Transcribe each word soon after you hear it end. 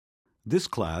This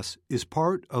class is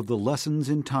part of the Lessons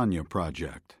in Tanya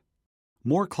project.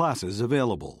 More classes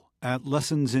available at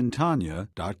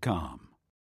lessonsintanya.com.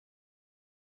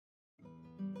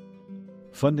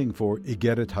 Funding for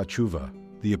Igeret HaTshuva,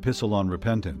 the Epistle on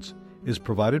Repentance, is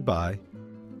provided by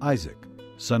Isaac,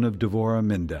 son of Devorah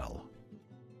Mindel.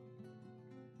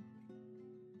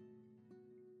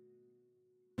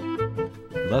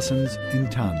 Lessons in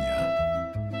Tanya.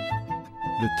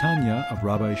 The Tanya of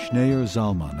Rabbi Schneur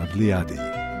Zalman of Liadi,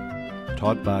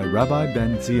 taught by Rabbi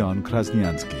Ben Zion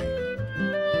Krasniansky.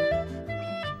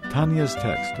 Tanya's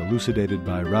text elucidated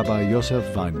by Rabbi Yosef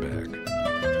Weinberg.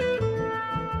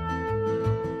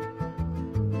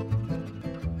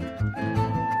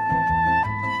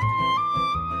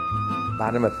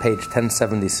 Bottom of page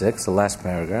 1076, the last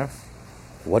paragraph.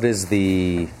 What is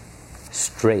the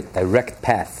straight, direct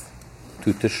path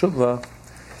to teshuvah?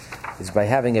 Is by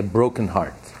having a broken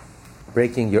heart,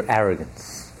 breaking your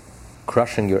arrogance,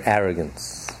 crushing your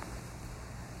arrogance,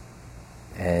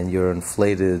 and your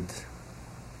inflated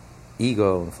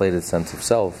ego, inflated sense of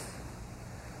self.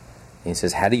 And he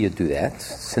says, how do you do that?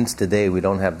 Since today we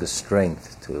don't have the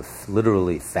strength to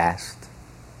literally fast.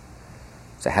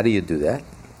 So how do you do that?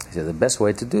 He said, the best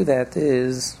way to do that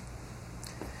is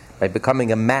by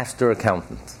becoming a master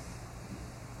accountant,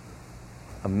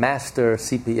 a master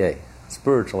CPA.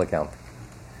 Spiritual accounting,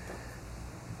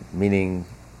 meaning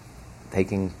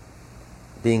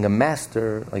being a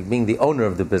master, like being the owner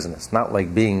of the business, not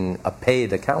like being a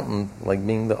paid accountant, like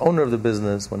being the owner of the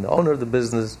business. When the owner of the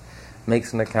business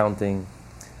makes an accounting,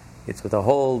 it's with a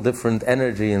whole different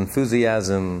energy,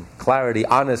 enthusiasm, clarity,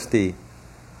 honesty,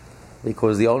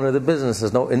 because the owner of the business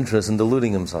has no interest in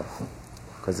deluding himself,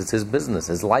 because it's his business.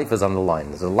 His life is on the line.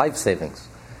 It's his life savings.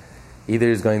 Either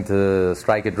he's going to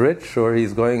strike it rich or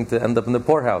he's going to end up in the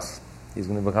poorhouse. He's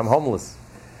going to become homeless.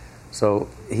 So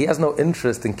he has no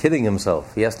interest in kidding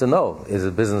himself. He has to know, is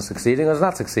his business succeeding or is it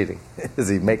not succeeding? Is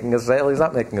he making a sale? He's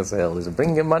not making a sale. Is he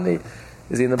bringing in money?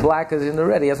 Is he in the black? Is he in the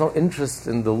red? He has no interest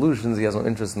in delusions. He has no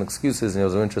interest in excuses. He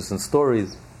has no interest in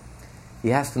stories. He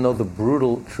has to know the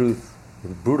brutal truth, the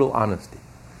brutal honesty.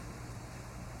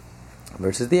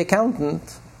 Versus the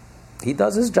accountant, he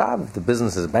does his job. If the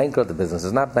business is bankrupt, the business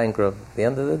is not bankrupt. At the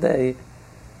end of the day,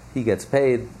 he gets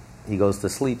paid, he goes to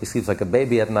sleep, he sleeps like a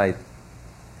baby at night.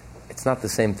 It's not the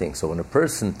same thing. So when a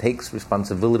person takes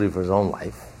responsibility for his own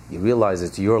life, you realize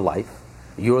it's your life.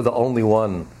 You're the only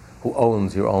one who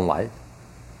owns your own life.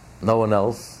 No one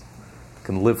else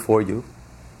can live for you.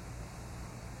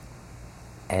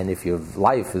 And if your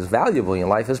life is valuable, your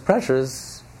life is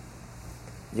precious,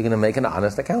 you're going to make an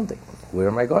honest accounting. Where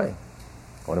am I going?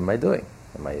 What am I doing?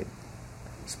 Am I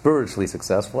spiritually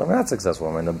successful? Am I not successful?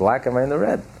 Am I in the black? Am I in the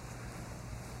red?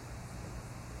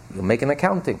 You'll make an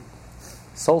accounting.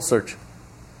 Soul search.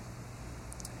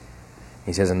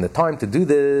 He says, and the time to do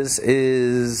this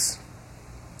is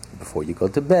before you go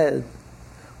to bed,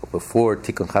 or before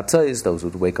Tikkun Chatzos, those who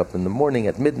would wake up in the morning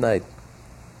at midnight,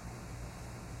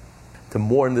 to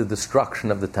mourn the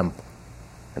destruction of the temple.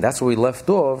 And that's where we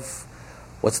left off.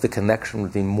 What's the connection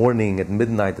between mourning at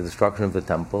midnight the destruction of the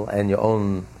temple and your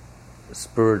own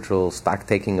spiritual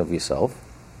stock-taking of yourself?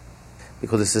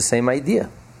 Because it's the same idea.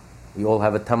 We all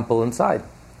have a temple inside.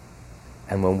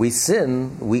 And when we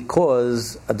sin, we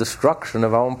cause a destruction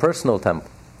of our own personal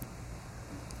temple.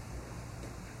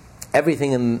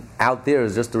 Everything out there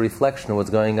is just a reflection of what's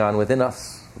going on within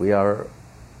us. We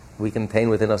contain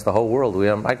within us the whole world. We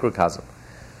are a microcosm.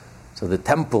 So the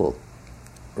temple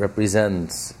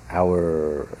represents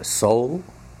our soul,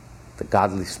 the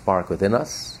godly spark within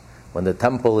us. When the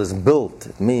temple is built,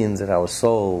 it means that our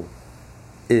soul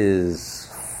is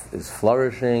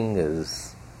flourishing,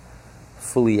 is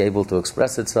fully able to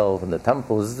express itself. When the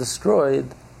temple is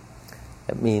destroyed,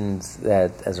 it means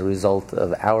that as a result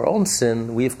of our own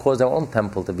sin, we have caused our own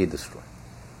temple to be destroyed.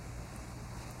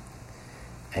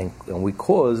 And we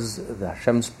cause the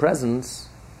Hashem's presence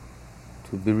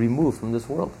to be removed from this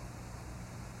world.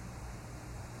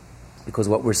 Because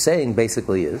what we're saying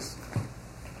basically is,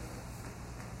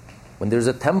 when there's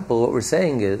a temple, what we're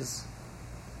saying is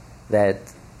that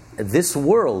this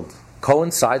world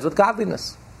coincides with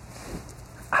godliness.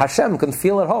 Hashem can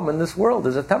feel at home in this world.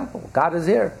 There's a temple. God is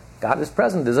here. God is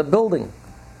present. There's a building.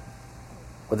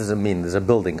 What does it mean? There's a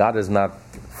building. God is not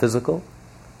physical.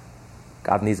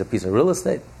 God needs a piece of real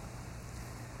estate.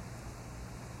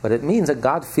 But it means that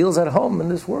God feels at home in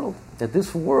this world. That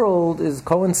this world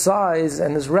coincides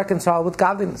and is reconciled with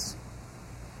godliness.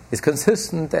 Is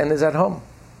consistent and is at home.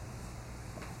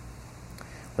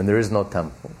 When there is no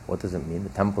temple, what does it mean? The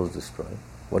temple is destroyed.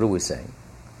 What are we saying?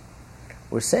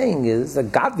 What we're saying is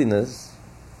that godliness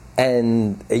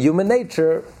and human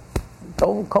nature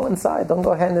don't coincide, don't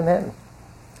go hand in hand.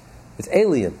 It's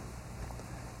alien.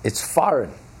 It's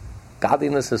foreign.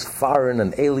 Godliness is foreign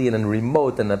and alien and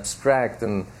remote and abstract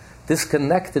and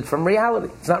disconnected from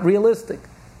reality. It's not realistic.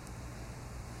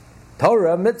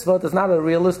 Torah, mitzvot, is not a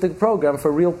realistic program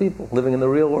for real people living in the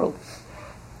real world.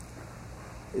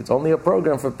 It's only a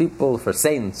program for people, for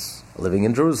saints living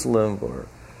in Jerusalem, or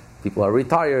people who are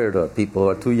retired, or people who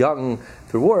are too young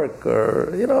to work,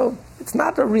 or, it's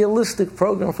not a realistic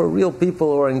program for real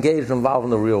people who are engaged, involved in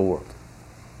the real world.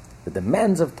 The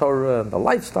demands of Torah, and the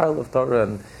lifestyle of Torah,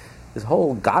 and this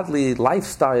whole godly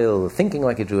lifestyle, thinking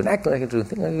like a Jew and acting like a Jew and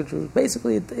thinking like a Jew,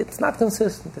 basically it's not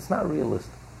consistent, it's not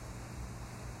realistic.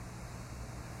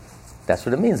 That's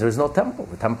what it means. There is no temple.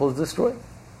 The temple is destroyed.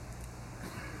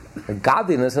 The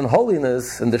godliness and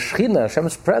holiness and the Shekhinah,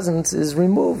 Hashem's presence, is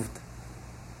removed,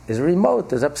 is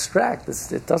remote, is abstract.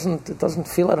 It doesn't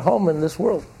feel at home in this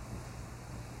world.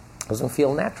 It doesn't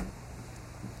feel natural.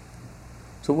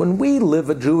 So when we live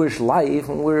a Jewish life,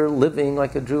 when we're living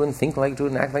like a Jew and thinking like a Jew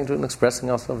and acting like a Jew and expressing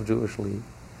ourselves Jewishly,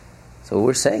 so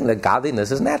we're saying that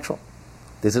godliness is natural.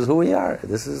 This is who we are.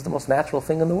 This is the most natural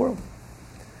thing in the world.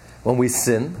 When we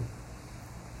sin,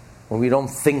 when we don't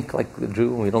think like a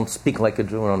Jew, when we don't speak like a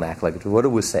Jew, we don't act like a Jew, what are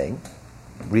we saying?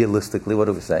 Realistically, what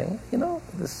are we saying?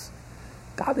 This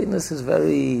godliness is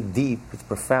very deep, it's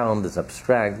profound, it's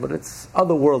abstract, but it's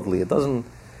otherworldly.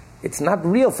 It's not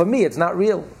real. For me, it's not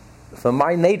real. For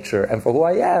my nature and for who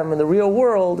I am in the real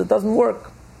world, it doesn't work.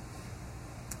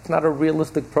 It's not a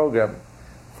realistic program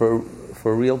for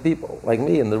real people like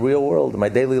me in the real world, in my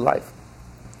daily life.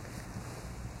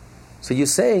 So you're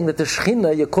saying that the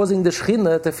Shekhinah, you're causing the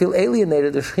Shekhinah to feel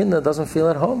alienated. The Shekhinah doesn't feel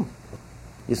at home.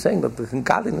 You're saying that the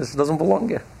godliness doesn't belong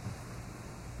here.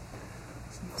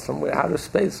 Somewhere out of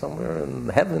space, somewhere in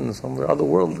heaven, somewhere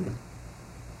otherworldly.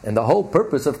 And the whole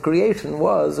purpose of creation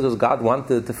was because God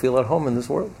wanted to feel at home in this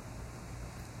world.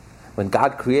 When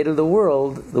God created the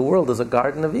world is a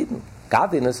Garden of Eden.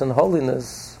 Godliness and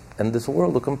holiness and this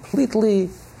world are completely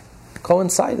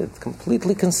coincided,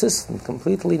 completely consistent,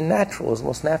 completely natural. It's the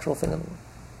most natural thing in the world.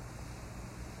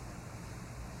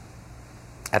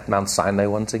 At Mount Sinai,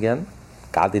 once again,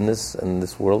 godliness and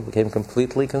this world became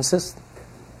completely consistent.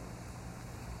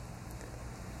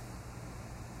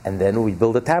 And then we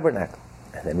build a tabernacle.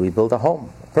 And then we build a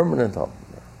home, a permanent home.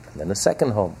 And then a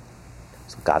second home.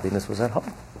 So godliness was at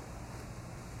home.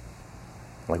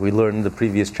 Like we learned in the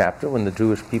previous chapter, when the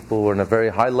Jewish people were on a very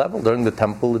high level, during the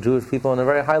temple, the Jewish people were on a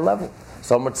very high level.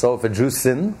 So much so, if a Jew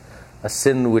sinned, a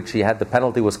sin which he had, the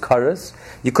penalty was karas,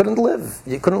 you couldn't live.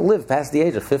 You couldn't live past the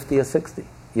age of 50 or 60.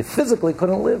 You physically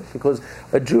couldn't live, because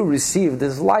a Jew received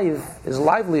his life, his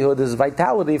livelihood, his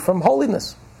vitality from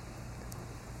holiness.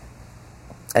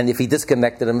 And if he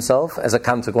disconnected himself as a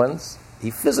consequence,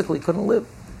 he physically couldn't live.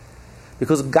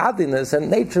 Because godliness and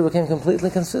nature became completely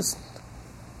consistent.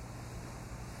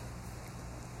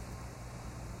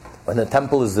 When the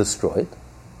temple is destroyed,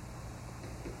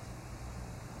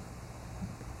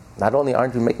 not only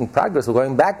aren't we making progress, we're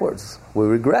going backwards.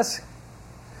 We're regressing.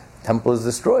 The temple is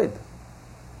destroyed.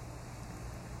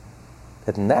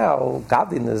 That now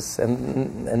godliness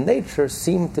and nature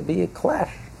seem to be a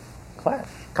conflict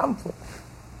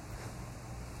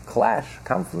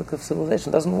of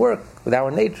civilization. It doesn't work with our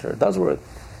nature. It does work.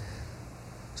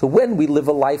 So when we live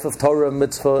a life of Torah and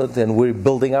mitzvah, then we're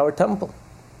building our temple.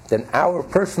 Then our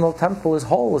personal temple is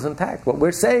whole, is intact. What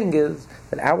we're saying is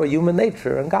that our human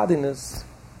nature and godliness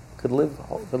could live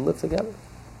together.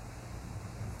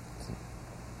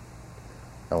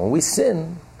 Now when we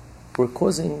sin, we're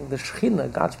causing the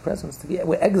Shekhinah, God's presence, to be,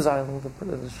 we're exiling the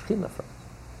Shekhinah from us.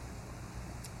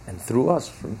 And through us,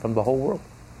 from the whole world.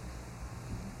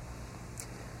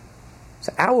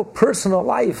 So our personal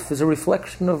life is a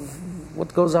reflection of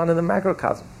what goes on in the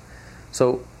macrocosm.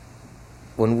 So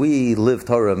when we live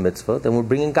Torah and mitzvah, then we're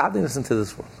bringing godliness into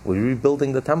this world. We're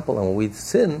rebuilding the temple, and when we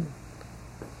sin,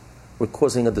 we're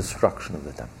causing a destruction of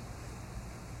the temple.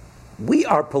 We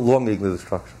are prolonging the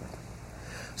destruction of the temple.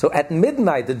 So at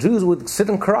midnight, the Jews would sit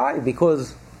and cry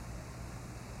because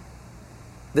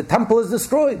the temple is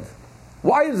destroyed.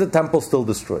 Why is the temple still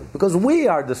destroyed? Because we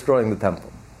are destroying the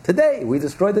temple. Today, we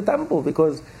destroy the temple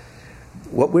because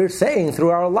what we're saying through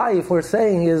our life, we're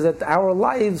saying is that our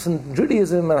lives in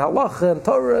Judaism and Halacha and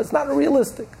Torah is not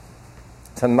realistic.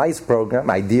 It's a nice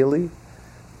program, ideally.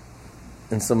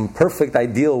 In some perfect,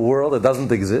 ideal world, it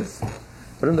doesn't exist.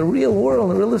 But in the real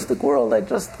world, in the realistic world, I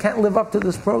just can't live up to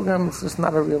this program. It's just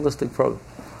not a realistic program.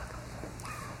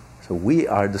 So we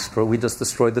just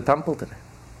destroyed the temple today.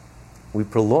 We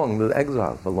prolonged the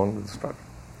exile, prolonged the destruction.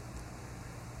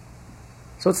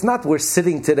 So it's not we're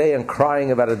sitting today and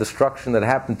crying about a destruction that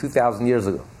happened 2,000 years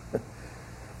ago.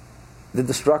 The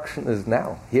destruction is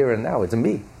now, here and now. It's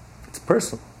me. It's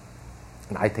personal.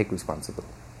 And I take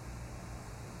responsibility.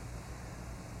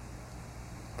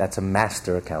 That's a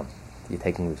master account. You're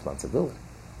taking responsibility.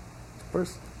 It's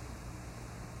personal.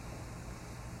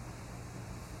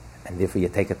 And therefore you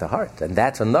take it to heart. And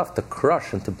that's enough to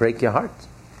crush and to break your heart.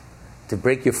 To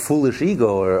break your foolish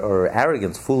ego or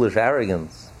arrogance, foolish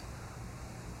arrogance.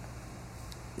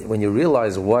 When you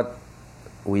realize what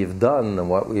we've done and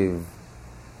what we've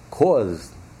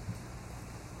caused,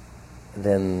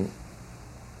 then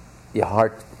your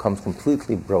heart becomes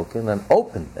completely broken and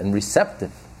open and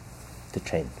receptive to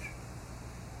change,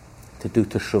 to do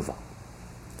teshuvah,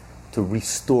 to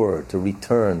restore, to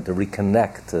return, to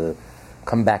reconnect, to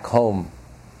come back home,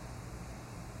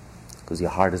 because your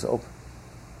heart is open.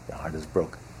 Your heart is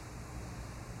broken.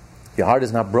 If your heart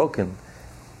is not broken,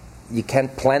 you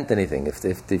can't plant anything.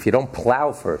 If you don't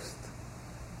plow first,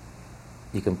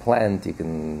 you can plant, you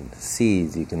can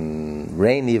seed, you can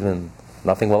rain even,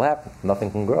 nothing will happen.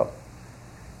 Nothing can grow.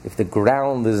 If the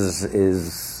ground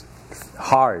is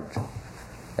hard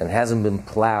and hasn't been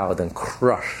plowed and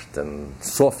crushed and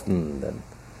softened and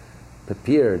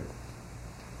prepared,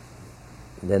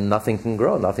 then nothing can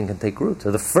grow, nothing can take root.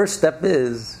 So the first step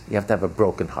is you have to have a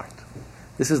broken heart.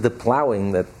 This is the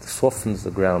plowing that softens the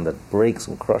ground, that breaks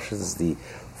and crushes the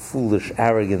foolish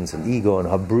arrogance and ego and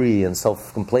habri and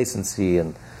self-complacency,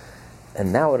 and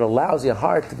now it allows your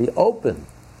heart to be open.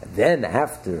 And then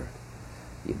after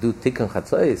you do tikkun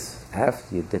chatzos,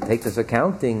 after you take this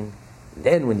accounting,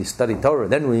 then when you study Torah,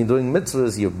 then when you're doing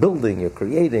mitzvahs, you're building, you're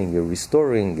creating, you're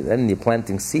restoring, then you're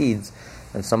planting seeds,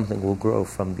 and something will grow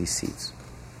from these seeds.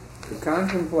 To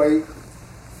contemplate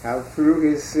how through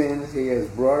his sins he has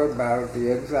brought about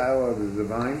the exile of the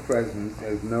divine presence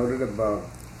as noted above,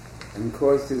 and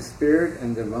caused his spirit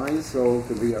and divine soul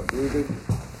to be uprooted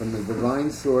from the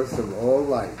divine source of all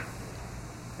life,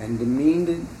 and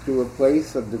demeaned to a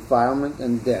place of defilement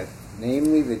and death,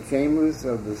 namely the chambers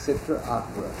of the Sitra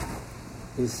Achra,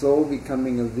 his soul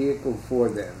becoming a vehicle for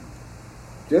them.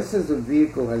 Just as a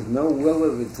vehicle has no will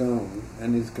of its own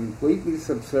and is completely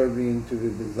subservient to the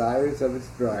desires of its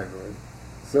driver,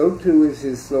 so too is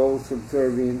his soul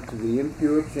subservient to the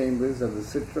impure chambers of the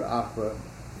Sitra Achra,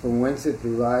 from whence it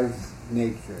derives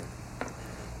nature,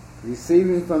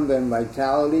 receiving from them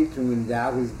vitality to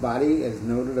endow his body, as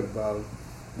noted above,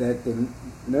 that the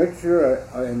nurture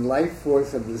and life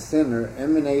force of the sinner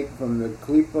emanate from the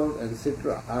Klipot and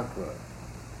Sitra Achra.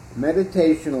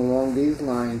 Meditation along these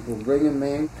lines will bring a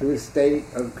man to a state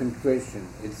of contrition,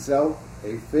 itself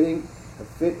a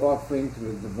fit offering to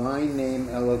the divine name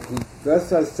Elohim.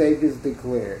 Thus our sages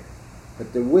declared,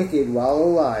 but the wicked, while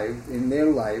alive in their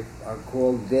life, are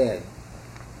called dead.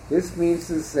 This means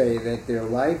to say that their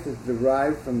life is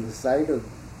derived from the sight of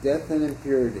death and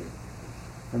impurity,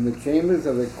 from the chambers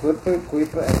of the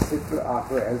Klipa, and Sitra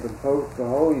Achra, as opposed to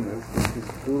holiness, which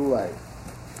is true life.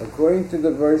 According to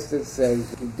the verse that says,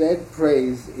 the dead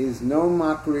praise is no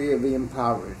mockery of the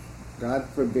impoverished, God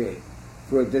forbid,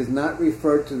 for it does not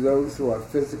refer to those who are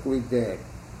physically dead.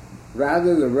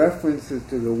 Rather, the reference is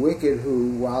to the wicked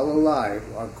who, while alive,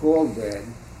 are called dead,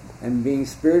 and being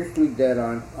spiritually dead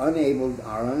are unable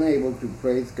to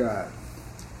praise God.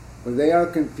 For they are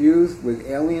confused with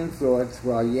alien thoughts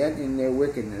while yet in their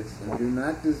wickedness, and do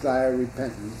not desire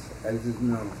repentance, as is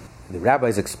known. The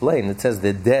rabbis explain, it says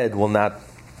the dead will not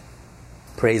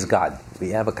praise God.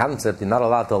 We have a concept, you're not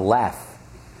allowed to laugh.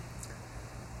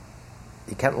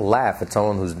 You can't laugh at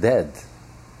someone who's dead.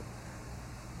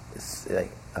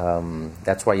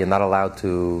 That's why you're not allowed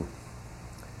to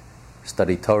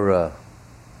study Torah.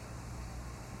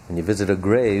 When you visit a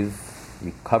grave,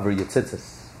 you cover your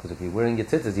tzitzis. Because if you're wearing your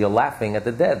tzitzis, you're laughing at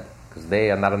the dead. Because they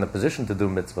are not in a position to do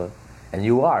mitzvah. And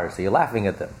you are, so you're laughing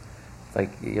at them. It's like,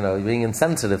 you're being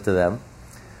insensitive to them.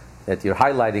 That you're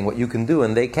highlighting what you can do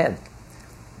and they can't.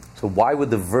 So why would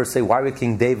the verse say, why would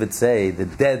King David say, the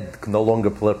dead can no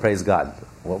longer praise God?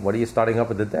 What are you starting up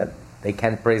with the dead? They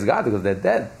can't praise God because they're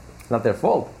dead. It's not their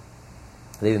fault.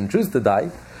 They didn't choose to die.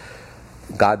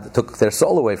 God took their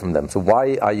soul away from them. So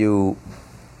why are you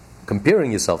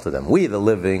comparing yourself to them? We, the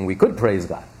living, we could praise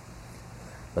God.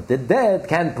 But the dead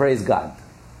can't praise God.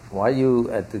 Why are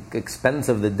you, at the expense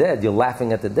of the dead, you're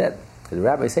laughing at the dead? The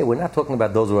rabbis say, we're not talking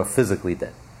about those who are physically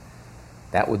dead.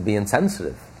 That would be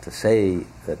insensitive to say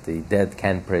that the dead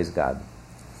can't praise God.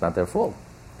 It's not their fault.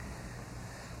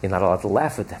 You're not allowed to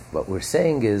laugh at them. What we're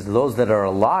saying is those that are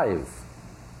alive,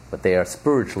 but they are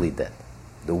spiritually dead.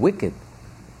 The wicked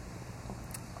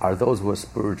are those who are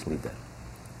spiritually dead.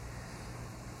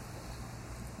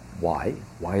 Why?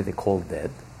 Why are they called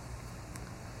dead?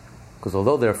 Because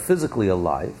although they're physically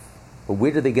alive, but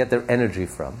where do they get their energy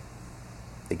from?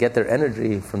 They get their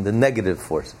energy from the negative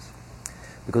forces.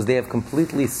 Because they have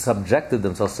completely submitted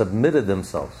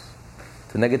themselves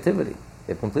to negativity.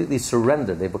 They've completely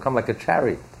surrendered. They become like a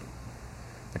chariot.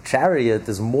 A chariot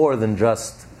is more than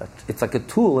just, it's like a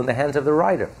tool in the hands of the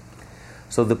rider.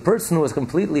 So the person who has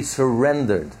completely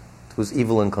surrendered to his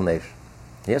evil inclination,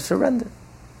 he has surrendered.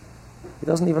 He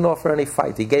doesn't even offer any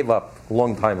fight. He gave up a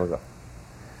long time ago.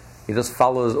 He just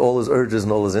follows all his urges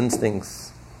and all his instincts.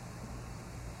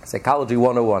 Psychology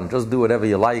 101, just do whatever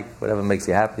you like, whatever makes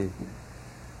you happy.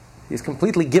 He's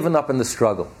completely given up in the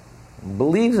struggle.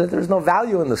 Believes that there's no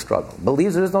value in the struggle.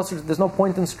 Believes there's no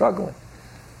point in struggling.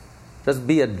 Just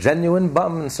be a genuine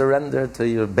bum and surrender to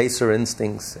your baser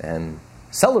instincts and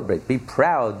celebrate. Be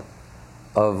proud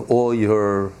of all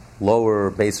your lower,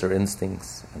 baser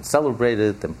instincts and celebrate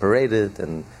it and parade it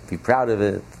and be proud of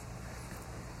it.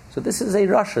 So this is a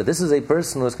Rasha. This is a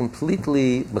person who has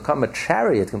completely become a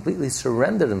chariot, completely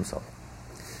surrendered himself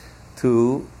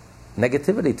to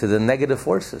negativity, to the negative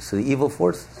forces, to the evil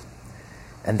forces.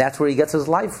 And that's where he gets his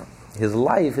life from. His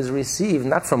life is received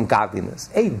not from godliness.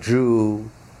 A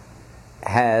Jew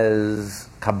has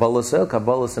Kabbalah.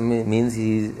 Kabbalah means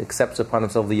he accepts upon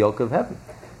himself the yoke of heaven.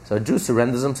 So a Jew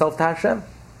surrenders himself to Hashem.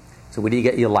 So where do you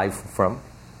get your life from?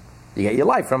 You get your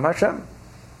life from Hashem.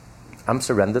 I'm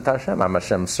surrendered to Hashem. I'm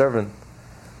Hashem's servant.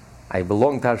 I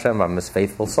belong to Hashem. I'm His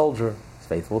faithful soldier, His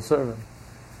faithful servant.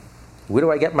 Where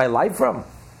do I get my life from?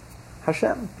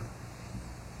 Hashem.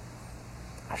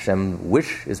 Hashem's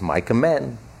wish is my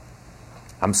command.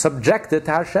 I'm subjected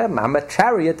to Hashem. I'm a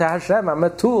chariot to Hashem. I'm a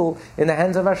tool in the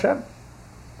hands of Hashem.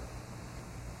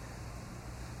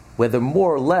 Whether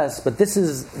more or less, but this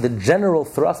is the general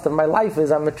thrust of my life,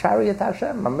 is I'm a chariot to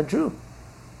Hashem. I'm a Jew.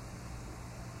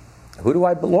 Who do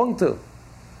I belong to?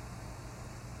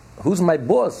 Who's my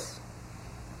boss?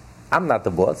 I'm not the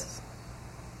boss.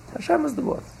 Hashem is the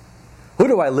boss. Who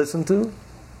do I listen to?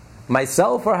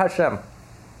 Myself or Hashem?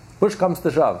 Push comes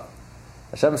to shove.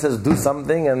 Hashem says do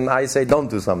something and I say don't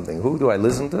do something. Who do I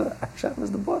listen to? Hashem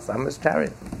is the boss. I'm His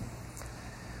chariot.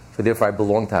 So therefore I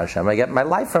belong to Hashem. I get my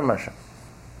life from Hashem.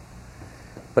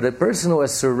 But a person who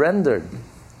has surrendered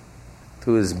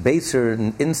to his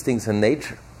baser instincts and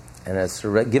nature and has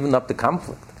given up the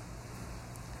conflict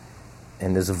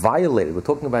and is violated. We're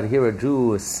talking about here a Jew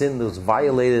who has sinned, who's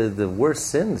violated the worst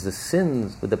sins, the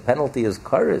sins with the penalty is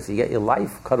kares. You get your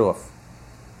life cut off.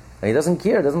 And he doesn't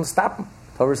care, it doesn't stop him.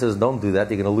 Torah says, don't do that,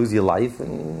 you're going to lose your life.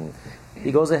 And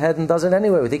he goes ahead and does it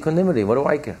anyway with equanimity. What do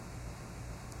I care?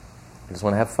 I just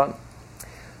want to have fun.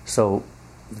 So,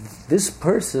 this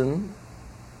person,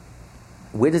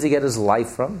 where does he get his life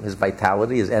from? His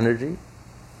vitality, his energy?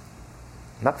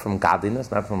 Not from godliness,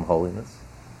 not from holiness.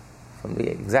 From the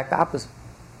exact opposite.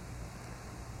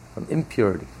 From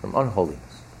impurity, from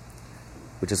unholiness.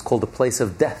 Which is called the place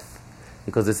of death.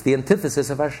 Because it's the antithesis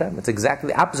of Hashem. It's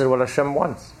exactly the opposite of what Hashem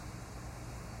wants.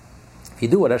 If you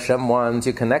do what Hashem wants,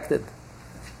 you're connected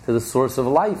to the source of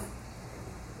life.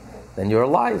 Then you're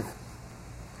alive.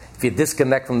 If you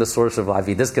disconnect from the source of life,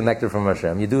 you're disconnected from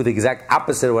Hashem, you do the exact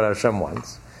opposite of what Hashem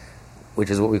wants,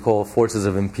 which is what we call forces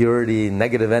of impurity,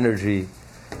 negative energy,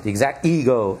 the exact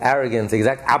ego, arrogance, the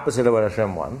exact opposite of what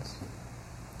Hashem wants,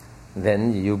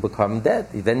 then you become dead.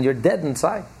 Then you're dead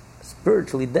inside,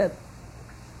 spiritually dead.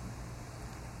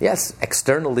 Yes,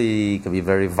 externally you can be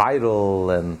very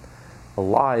vital and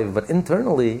alive, but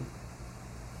internally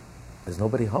there's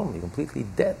nobody home. You're completely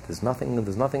dead. There's nothing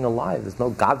alive. There's no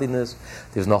godliness.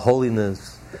 There's no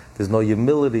holiness. There's no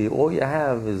humility. All you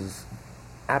have is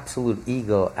absolute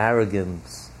ego,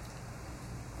 arrogance,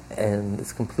 and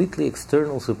it's completely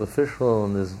external, superficial,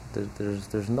 and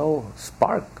there's no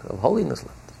spark of holiness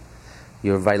left.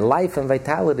 Your life and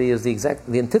vitality is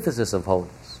the antithesis of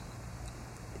holiness.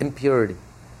 Impurity,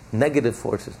 negative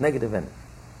forces, negative energy.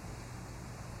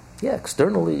 Yeah,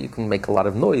 externally you can make a lot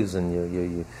of noise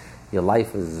and your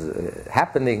life is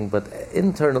happening, but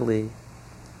internally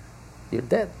you're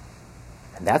dead.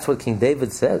 And that's what King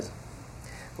David says.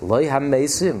 Loi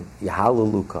hamesim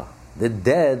yahalaluka. The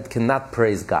dead cannot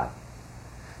praise God.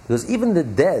 Because even the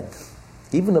dead,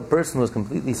 even a person who is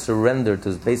completely surrendered to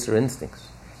his baser instincts,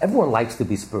 everyone likes to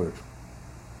be spiritual.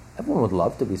 Everyone would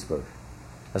love to be spiritual,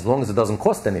 as long as it doesn't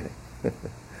cost anything.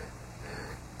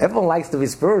 Everyone likes to be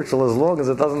spiritual as long as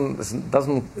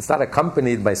it's not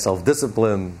accompanied by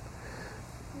self-discipline.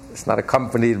 It's not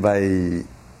accompanied by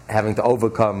having to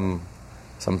overcome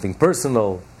something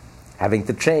personal, having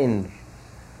to change.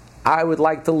 I would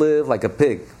like to live like a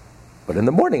pig, but in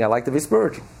the morning I like to be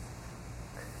spiritual.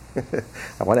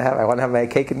 I want to have my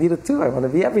cake and eat it too. I want to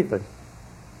be everything.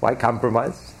 Why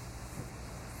compromise?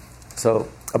 So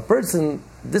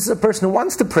this is a person who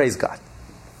wants to praise God.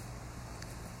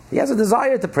 He has a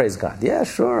desire to praise God. Yeah,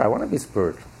 sure, I want to be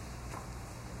spiritual.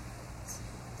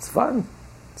 It's fun.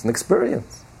 It's an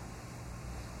experience.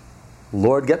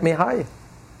 Lord, get me high.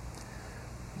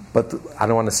 But I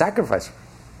don't want to sacrifice her.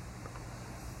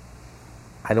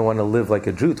 I don't want to live like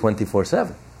a Jew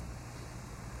 24/7.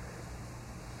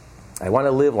 I want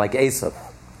to live like Esav.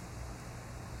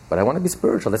 But I want to be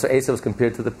spiritual. That's why Esav is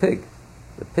compared to the pig.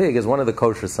 The pig is one of the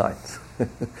kosher signs. It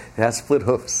has split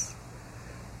hoofs.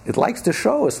 It likes to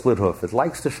show a split hoof. It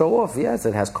likes to show off. Yes,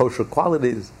 it has kosher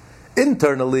qualities.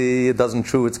 Internally, it doesn't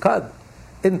chew its cud.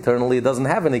 Internally, it doesn't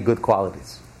have any good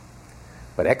qualities.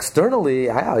 But externally,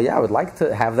 I would like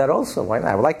to have that also. Why not?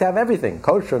 I would like to have everything.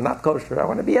 Kosher, not kosher. I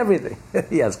want to be everything.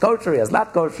 He has kosher, he has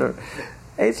not kosher.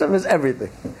 Esav is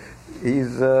everything.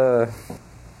 He's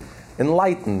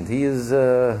enlightened. He is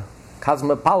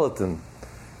cosmopolitan.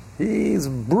 He's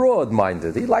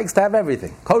broad-minded. He likes to have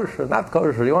everything. Kosher, not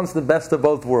kosher. He wants the best of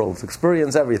both worlds.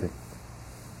 Experience everything.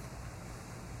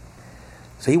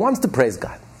 So he wants to praise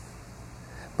God.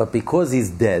 But because he's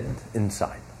dead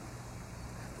inside,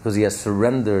 because he has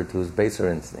surrendered to his baser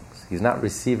instincts, he's not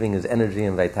receiving his energy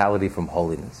and vitality from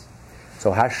holiness.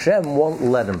 So Hashem won't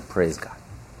let him praise God.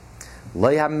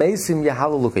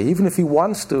 Even if he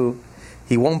wants to,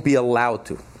 he won't be allowed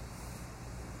to.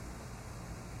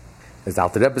 As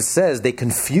Alter Rebbe says, they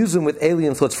confuse him with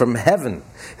alien thoughts from heaven.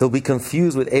 He'll be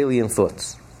confused with alien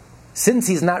thoughts. Since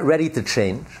he's not ready to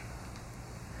change,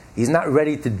 he's not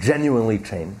ready to genuinely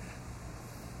change,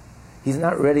 he's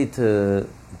not ready to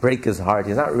break his heart,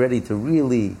 he's not ready to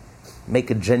really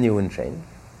make a genuine change.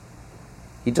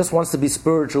 He just wants to be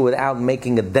spiritual without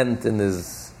making a dent in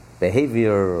his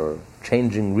behavior or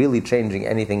really changing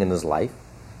anything in his life.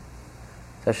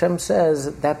 So Hashem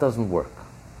says, that doesn't work.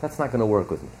 That's not going to work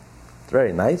with me. It's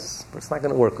very nice, but it's not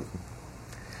going to work with me.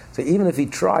 So even if he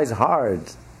tries hard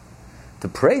to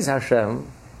praise Hashem,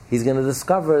 he's going to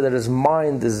discover that his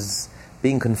mind is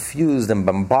being confused and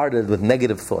bombarded with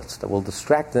negative thoughts that will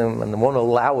distract him and won't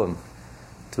allow him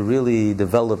to really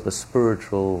develop a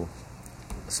spiritual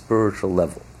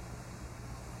level.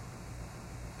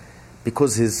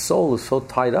 Because his soul is so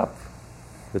tied up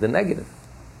with the negative.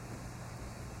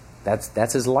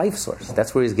 That's his life source.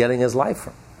 That's where he's getting his life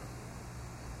from.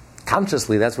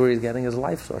 Consciously, that's where he's getting his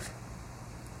life source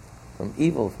from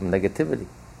evil, from negativity.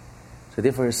 So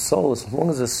therefore his soul, as long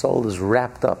as his soul is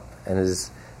wrapped up and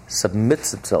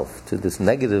submits itself to this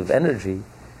negative energy,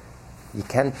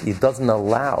 it doesn't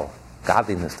allow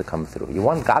godliness to come through. You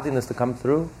want godliness to come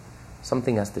through,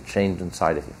 something has to change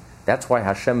inside of you. That's why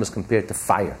Hashem is compared to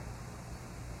fire.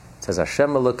 It says, Hashem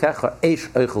Elokecha Eish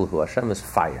Eichelhu. Hashem is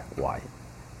fire. Why?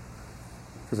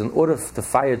 Because in order for the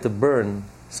fire to burn,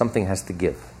 something has to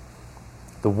give.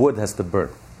 The wood has to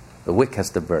burn. The wick has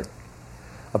to burn.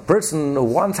 A person who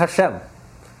wants Hashem,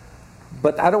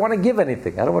 but I don't want to give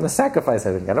anything. I don't want to sacrifice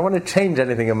anything. I don't want to change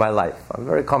anything in my life. I'm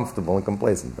very comfortable and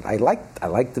complacent. But I like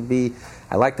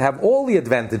to have all the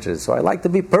advantages. So I like to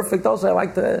be perfect also. I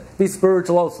like to be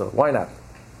spiritual also. Why not?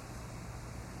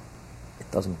 It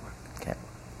doesn't work. It can't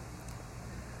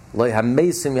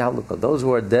work. Those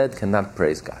who are dead cannot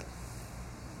praise God.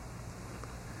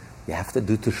 You have to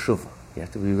do teshuvah. You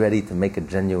have to be ready to make a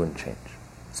genuine change.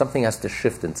 Something has to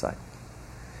shift inside.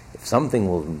 If something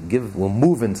will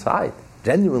move inside,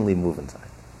 genuinely move inside.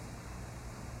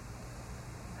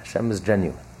 Hashem is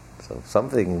genuine. So if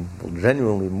something will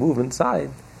genuinely move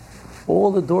inside,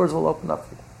 all the doors will open up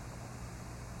for you.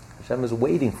 Hashem is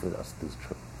waiting for us to do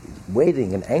truth. He's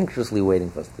waiting and anxiously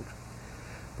waiting for us to do truth.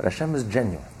 But Hashem is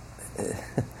genuine.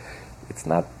 It's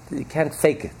not, you can't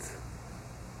fake it.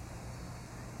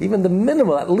 Even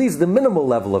at least the minimal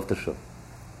level of teshuvah.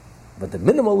 But the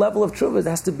minimal level of teshuvah,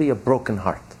 there has to be a broken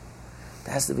heart.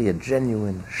 There has to be a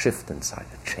genuine shift inside,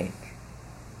 a change.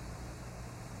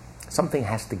 Something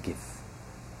has to give.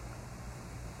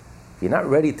 If you're not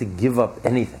ready to give up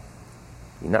anything,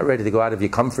 you're not ready to go out of your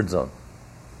comfort zone,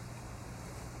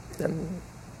 then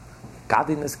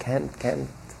godliness can't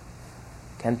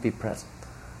be present.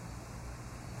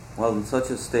 While in such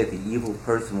a state, the evil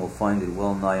person will find it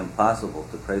well nigh impossible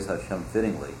to praise Hashem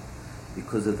fittingly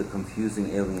because of the confusing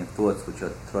alien thoughts which are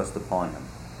thrust upon him.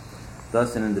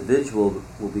 Thus, an individual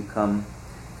will become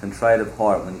contrite of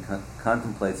heart when he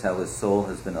contemplates how his soul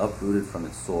has been uprooted from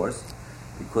its source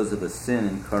because of a sin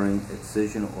incurring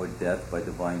excision or death by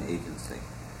divine agency.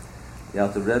 The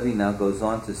Alter Rebbe now goes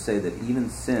on to say that even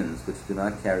sins which do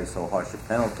not carry so harsh a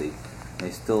penalty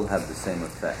may still have the same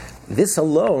effect. This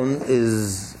alone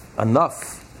is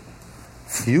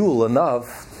fuel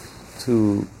enough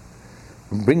to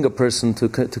bring a person to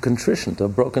contrition, to a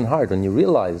broken heart, when you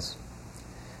realize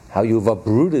how you've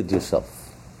uprooted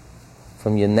yourself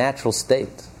from your natural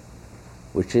state,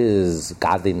 which is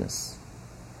godliness,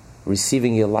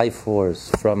 receiving your life force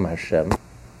from Hashem,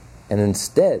 and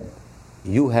instead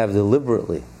you have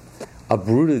deliberately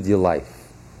uprooted your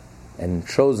life and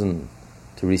chosen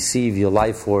to receive your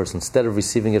life force instead of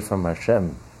receiving it from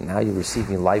Hashem. Now you're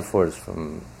receiving life force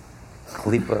from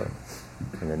Klippa,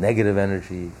 from the negative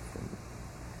energy.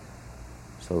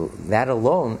 So that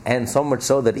alone, and so much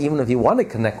so that even if you want to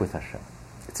connect with Hashem,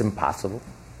 it's impossible.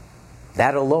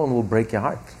 That alone will break your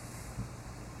heart.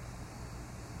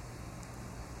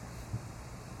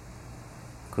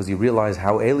 Because you realize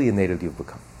how alienated you've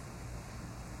become.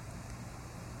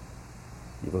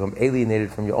 You become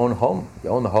alienated from your own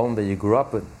home that you grew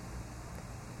up in,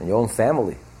 and your own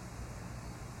family.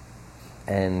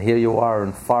 And here you are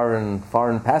in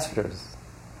foreign pastures.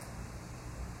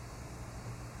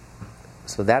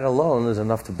 So that alone is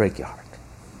enough to break your heart.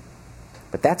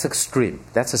 But that's extreme.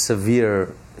 That's a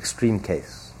severe, extreme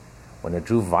case. When a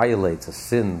Jew violates a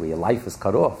sin where your life is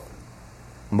cut off.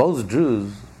 Most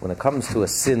Jews, when it comes to a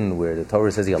sin where the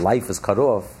Torah says your life is cut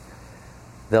off,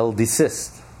 they'll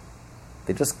desist.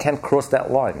 They just can't cross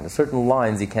that line. There's certain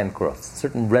lines you can't cross.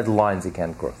 Certain red lines you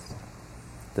can't cross.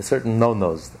 There's certain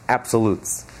no-nos,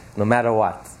 absolutes, no matter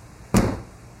what,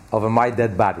 over my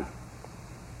dead body.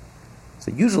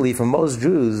 So usually for most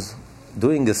Jews,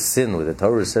 doing a sin where the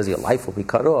Torah says your life will be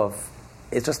cut off,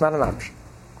 it's just not an option.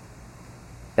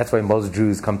 That's why most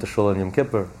Jews come to Shul on Yom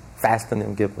Kippur, fast on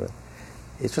Yom Kippur.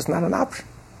 It's just not an option.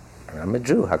 I'm a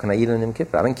Jew. How can I eat on Yom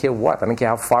Kippur? I don't care what. I don't care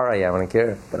how far I am. I don't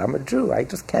care. But I'm a Jew. I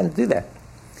just can't do that.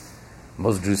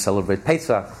 Most Jews celebrate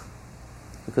Pesach.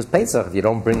 Because Pesach, if you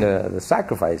don't bring the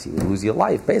sacrifice, you lose your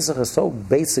life. Pesach is so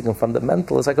basic and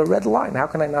fundamental. It's like a red line. How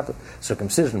can I not?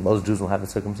 Circumcision. Most Jews will have a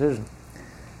circumcision.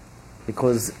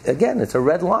 Because, again, it's a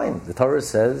red line. The Torah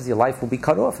says your life will be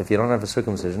cut off. If you don't have a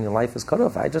circumcision, your life is cut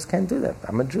off. I just can't do that.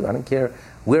 I'm a Jew. I don't care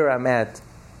where I'm at.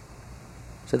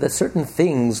 So there's certain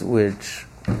things which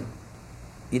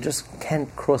you just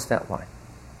can't cross that line.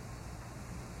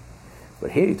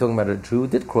 But here you're talking about a Jew who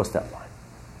did cross that line.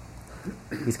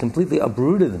 He's completely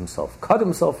uprooted himself, cut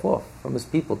himself off from his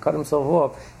people, cut himself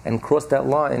off, and crossed that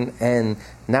line, and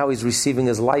now he's receiving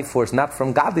his life force, not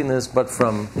from godliness, but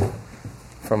from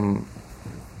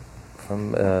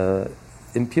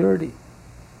impurity.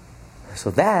 So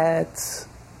that's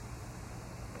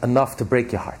enough to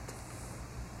break your heart.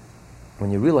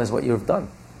 When you realize what you've done,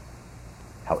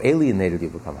 how alienated you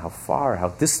become, how far, how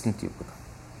distant you become.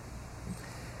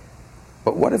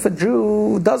 But what if a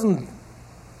Jew doesn't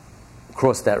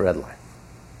cross that red line?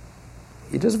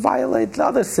 You just violate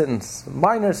other sins,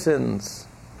 minor sins.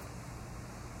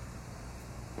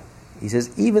 He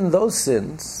says, even those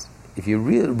sins, if you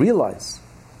realize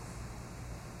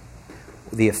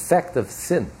the effect of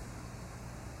sin,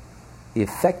 the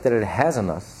effect that it has on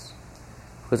us,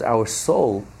 because our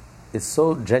soul is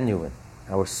so genuine,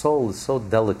 our soul is so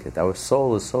delicate, our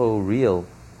soul is so real,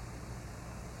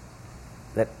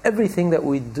 that everything that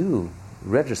we do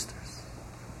registers.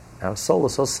 Our soul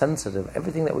is so sensitive,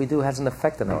 everything that we do has an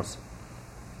effect on our soul.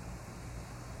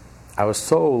 Our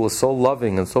soul is so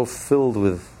loving and so filled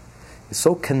with, is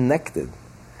so connected,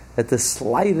 that the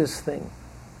slightest thing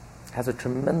has a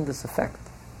tremendous effect.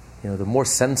 The more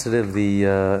sensitive the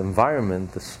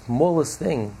environment, the smallest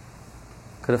thing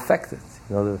could affect it.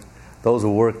 Those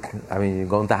who work, you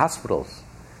go into hospitals,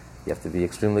 you have to be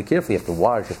extremely careful. You have to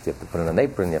wash. You have to put on an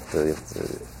apron. You have to,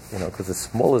 because the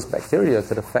smallest bacteria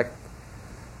could affect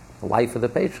the life of the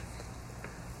patient.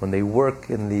 When they work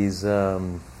in these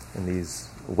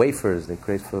wafers they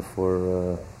create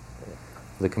for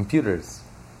the computers,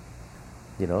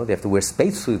 they have to wear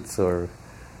spacesuits, or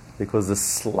because the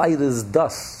slightest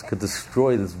dust could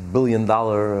destroy this $1 billion.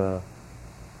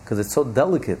 Because it's so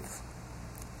delicate, so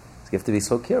you have to be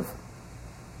so careful.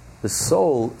 The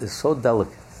soul is so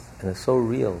delicate and it's so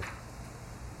real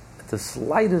that the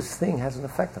slightest thing has an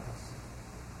effect on us,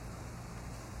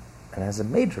 and has a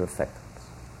major effect on us.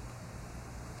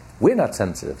 We're not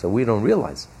sensitive, so we don't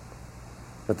realize it,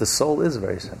 but the soul is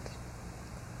very sensitive.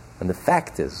 And the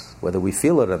fact is, whether we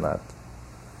feel it or not,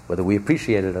 whether we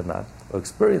appreciate it or not, or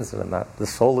experience it or not, the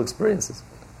soul experiences it.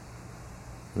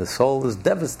 And the soul is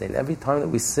devastated. Every time that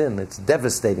we sin, it's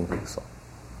devastating for the soul.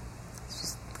 It's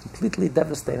just completely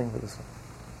devastating for the soul.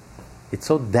 It's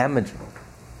so damaging.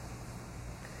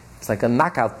 It's like a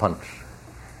knockout punch.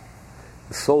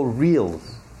 The soul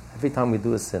reels every time we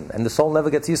do a sin. And the soul never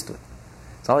gets used to it.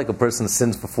 It's not like a person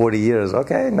sins for 40 years.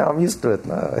 Okay, now I'm used to it.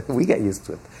 No, we get used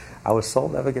to it. Our soul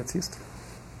never gets used to it.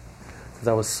 Because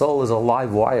our soul is a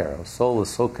live wire. Our soul is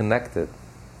so connected.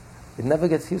 It never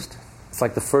gets used to it. It's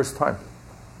like the first time.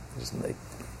 It's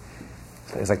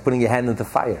like putting your hand into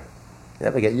fire. You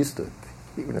never get used to it.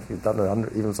 Even if you've done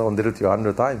it even someone did it to you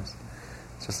 100 times,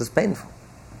 it's just as painful.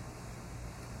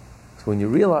 So when you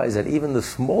realize that even the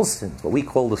small sins, what we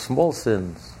call the small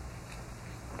sins,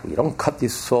 you don't cut your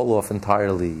soul off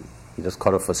entirely, you just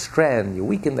cut off a strand, you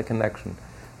weaken the connection.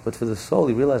 But for the soul,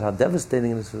 you realize how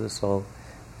devastating it is for the soul.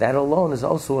 That alone is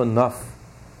also enough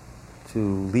to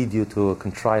lead you to a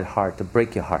contrite heart, to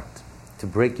break your heart, to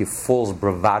break your false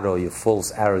bravado, your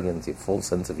false arrogance, your false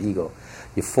sense of ego,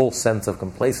 your false sense of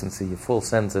complacency, your false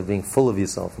sense of being full of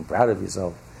yourself and proud of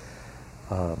yourself.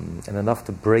 And enough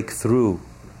to break through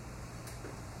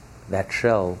that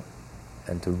shell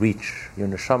and to reach your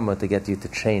neshama, to get you to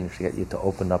change, to get you to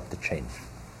open up to change.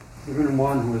 Even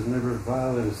one who has never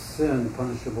violated a sin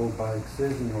punishable by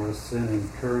excision, or a sin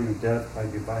incurring death by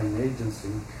divine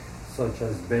agency, such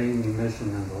as bane, emission,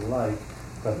 and the like,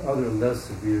 but other less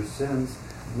severe sins,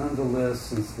 nonetheless,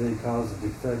 since they cause a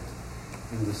defect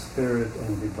in the spirit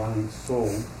and divine soul,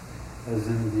 as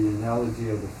in the analogy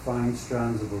of the fine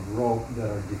strands of a rope that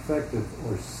are defective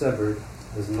or severed,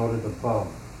 as noted above,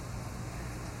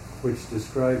 which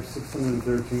describes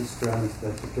 613 strands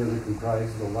that together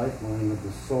comprise the lifeline of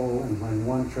the soul, and when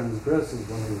one transgresses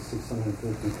one of the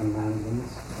 613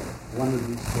 commandments, one of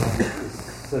these strands is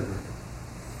severed.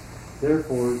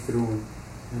 Therefore, through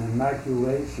an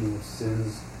immaculation of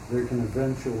sins, there can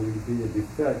eventually be a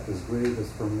defect as grave as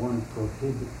from one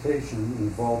prohibition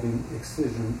involving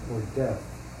excision or death.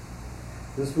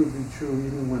 This would be true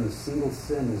even when a single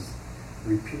sin is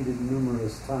repeated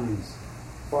numerous times.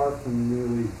 Far from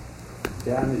merely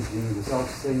damaging the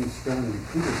self-same strand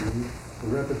repeatedly, the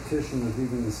repetition of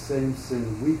even the same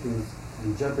sin weakens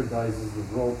and jeopardizes the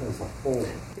rope as a whole.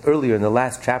 Earlier in the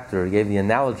last chapter, he gave the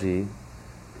analogy.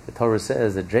 The Torah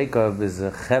says that Jacob is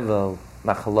a chevel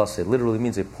nachalase. It literally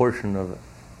means a portion of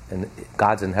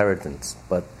God's inheritance.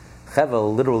 But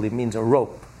chevel literally means a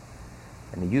rope.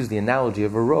 And he used the analogy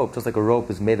of a rope, just like a rope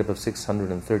is made up of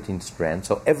 613 strands.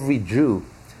 So every Jew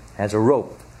has a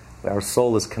rope where our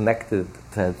soul is connected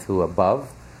to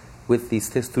above with these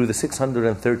through the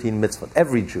 613 mitzvot.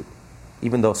 Every Jew,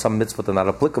 even though some mitzvot are not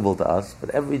applicable to us, but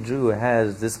every Jew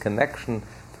has this connection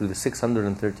through the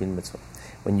 613 mitzvot.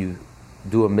 When you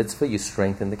do a mitzvah, you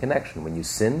strengthen the connection. When you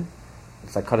sin,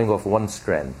 it's like cutting off one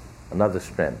strand, another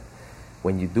strand.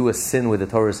 When you do a sin where the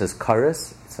Torah says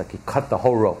kares, it's like you cut the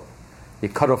whole rope. You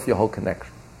cut off your whole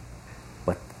connection.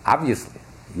 But obviously,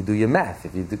 you do your math.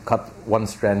 If you cut one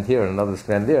strand here, another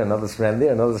strand there, another strand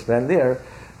there, another strand there,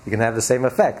 you can have the same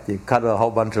effect. You cut a whole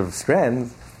bunch of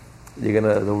strands, you're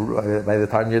gonna, by the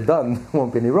time you're done, there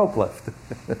won't be any rope left.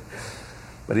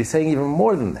 But he's saying even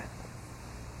more than that.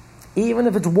 Even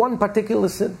if it's one particular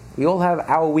sin, we all have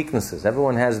our weaknesses.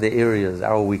 Everyone has their areas,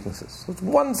 our weaknesses. So it's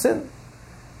one sin.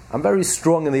 I'm very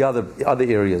strong in the other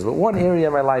areas, but one area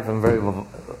in my life I'm very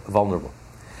vulnerable.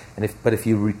 But if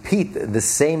you repeat the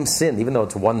same sin, even though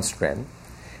it's one strand,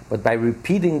 but by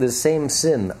repeating the same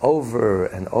sin over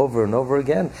and over and over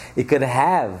again, it could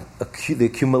have the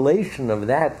accumulation of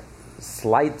that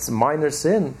slight minor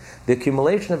sin, the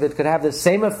accumulation of it could have the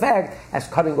same effect as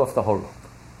cutting off the whole rope.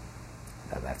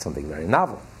 Now, that's something very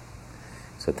novel.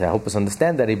 So to help us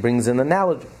understand that, he brings an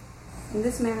analogy. In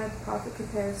this manner, the prophet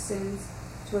compares sins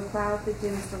to a cloud that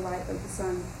dims the light of the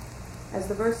sun. As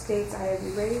the verse states, I have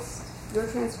erased your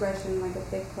transgression like a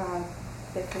thick cloud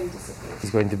that can disappear.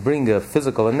 He's going to bring a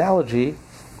physical analogy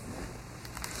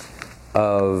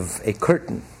of a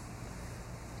curtain.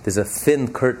 There's a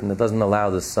thin curtain that doesn't allow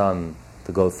the sun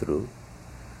to go through.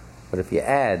 But if you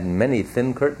add many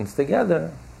thin curtains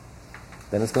together,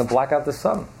 then it's going to block out the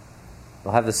sun.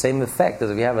 It'll have the same effect as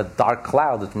if you have a dark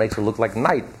cloud that makes it look like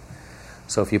night.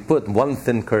 So if you put one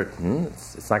thin curtain,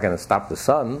 it's not going to stop the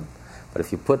sun. But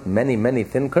if you put many, many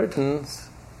thin curtains,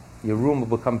 your room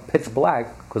will become pitch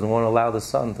black because it won't allow the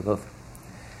sun to go through.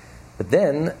 But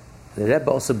then, the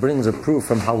Rebbe also brings a proof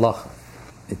from Halacha.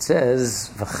 It says,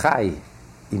 V'chai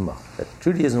imach, that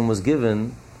Judaism was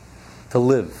given to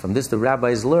live. From this, the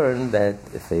rabbis learned that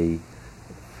if a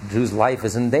Jew's life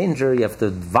is in danger, you have to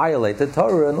violate the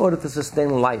Torah in order to sustain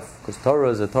life. Because Torah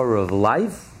is a Torah of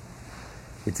life.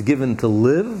 It's given to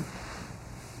live,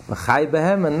 V'chai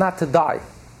behem, and not to die.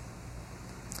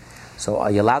 So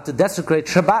are you allowed to desecrate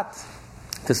Shabbat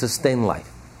to sustain life?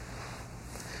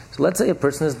 So let's say a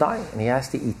person is dying and he has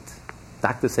to eat.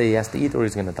 Doctors say he has to eat or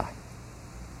he's going to die.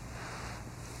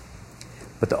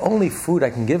 But the only food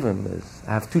I can give him is,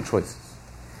 I have two choices.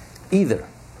 Either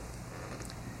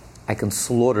I can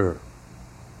slaughter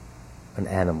an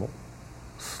animal,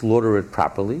 slaughter it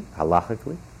properly,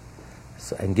 halachically,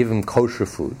 and give him kosher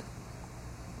food.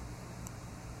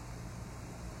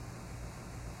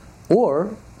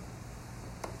 Or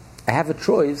I have a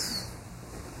choice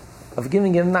of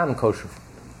giving him non-kosher food.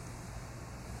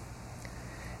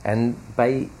 And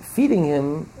by feeding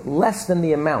him less than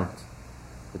the amount,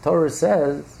 the Torah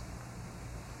says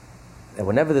that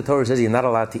whenever the Torah says you're not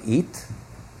allowed to eat,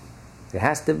 there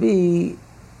has to be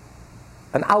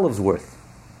an olive's worth.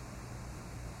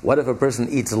 What if a person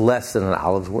eats less than an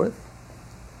olive's worth?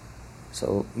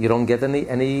 So you don't get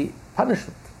any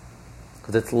punishment,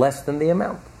 because it's less than the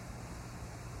amount.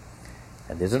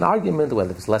 And there's an argument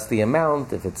whether it's less the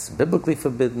amount, if it's biblically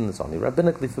forbidden, it's only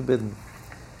rabbinically forbidden.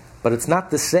 But it's not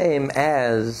the same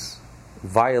as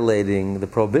violating the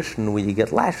prohibition where you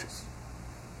get lashes.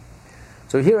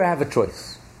 So here I have a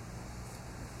choice.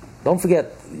 Don't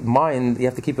forget, you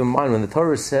have to keep in mind, when the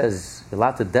Torah says you're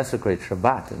allowed to desecrate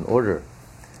Shabbat in order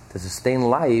to sustain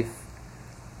life,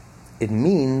 it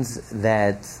means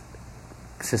that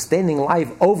sustaining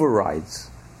life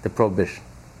overrides the prohibition.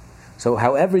 So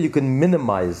however you can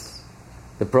minimize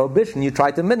the prohibition, you try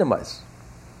to minimize.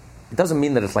 It doesn't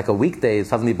mean that it's like a weekday, it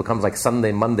suddenly becomes like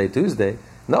Sunday, Monday, Tuesday.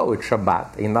 No, it's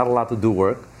Shabbat. You're not allowed to do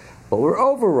work. But we're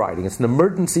overriding. It's an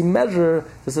emergency measure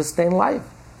to sustain life.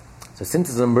 So since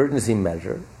it's an emergency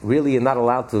measure, really you're not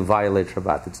allowed to violate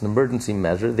Shabbat. It's an emergency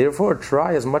measure. Therefore,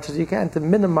 try as much as you can to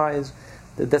minimize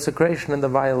the desecration and the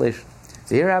violation.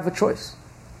 So here I have a choice.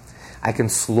 I can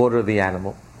slaughter the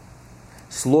animal.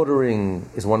 Slaughtering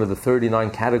is one of the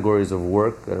 39 categories of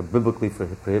work that are biblically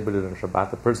prohibited on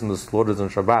Shabbat. The person who slaughters on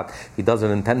Shabbat, he does it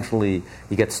intentionally,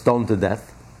 he gets stoned to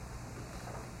death.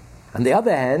 On the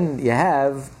other hand, you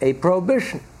have a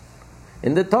prohibition.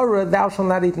 In the Torah, thou shalt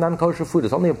not eat non-kosher food.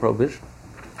 It's only a prohibition.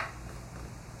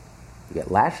 You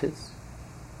get lashes,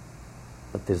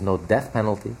 but there's no death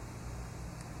penalty,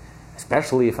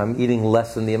 especially if I'm eating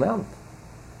less than the amount.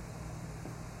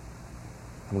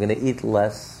 I'm going to eat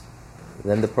less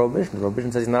than the prohibition. The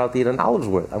prohibition says you're not allowed to eat an olive's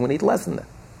worth. I'm going to eat less than that.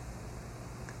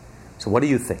 So what do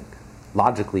you think?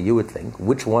 Logically, you would think,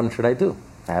 which one should I do?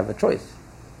 I have a choice.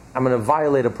 I'm going to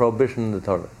violate a prohibition in the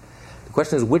Torah. The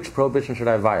question is, which prohibition should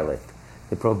I violate?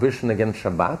 The prohibition against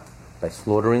Shabbat, by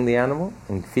slaughtering the animal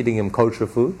and feeding him kosher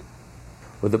food,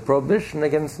 or the prohibition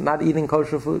against not eating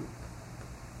kosher food?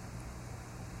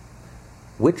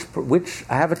 Which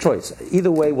I have a choice.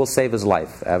 Either way will save his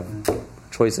life. I have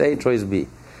choice A, choice B.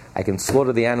 I can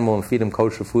slaughter the animal and feed him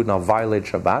kosher food and I'll violate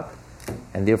Shabbat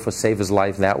and therefore save his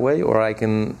life that way, or I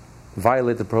can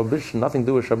violate the prohibition, nothing to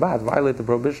do with Shabbat, violate the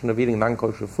prohibition of eating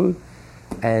non-kosher food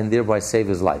and thereby save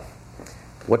his life.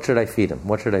 What should I feed him?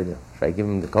 What should I do? Should I give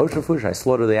him the kosher food? Should I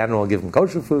slaughter the animal and give him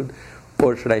kosher food?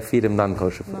 Or should I feed him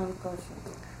non-kosher food? Non-kosher.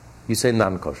 You say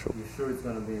non-kosher. You sure it's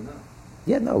going to be enough?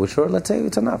 Yeah, no, we're sure. Let's say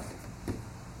it's enough.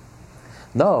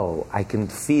 No, I can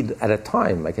feed at a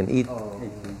time. I can eat. Oh.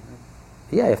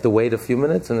 Yeah, you have to wait a few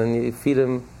minutes and then you feed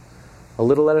him a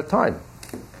little at a time.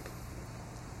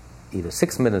 Either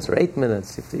 6 minutes or 8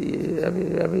 minutes.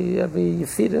 You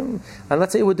feed him. And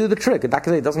let's say it would do the trick. The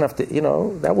doctor says it doesn't have to,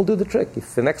 that will do the trick.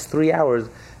 If the next 3 hours,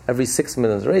 every 6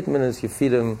 minutes or 8 minutes, you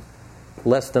feed him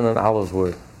less than an olive's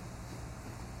worth.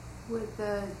 Would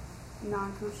the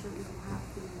non-kosher even have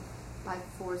the life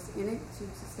force in it to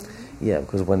sustain it? Yeah,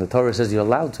 because when the Torah says you're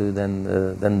allowed to, then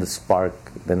the spark,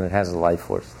 then it has a life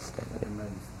force.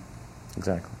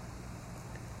 Exactly.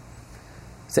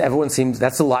 So everyone seems,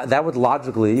 that would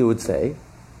logically, you would say,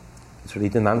 you should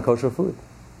eat the non-kosher food.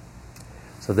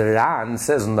 So the Ran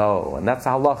says no, and that's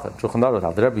the halacha. Shulchan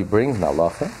Aruch, the Rebbe brings the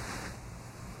halacha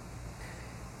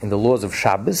in the laws of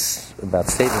Shabbos about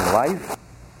saving life.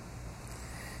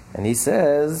 And he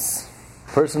says,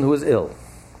 person who is ill,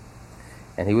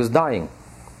 and he was dying,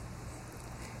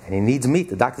 and he needs meat.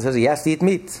 The doctor says he has to eat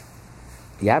meat.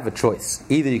 You have a choice.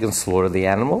 Either you can slaughter the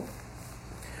animal,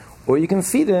 or you can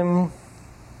feed him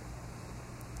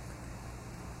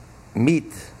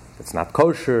meat that's not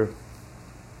kosher,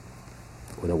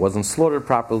 or that wasn't slaughtered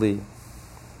properly.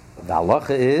 The halacha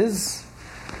is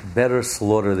better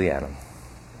slaughter the animal.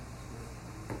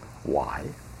 Why?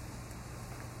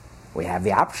 We have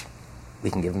the option. We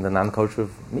can give him the non-kosher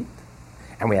meat.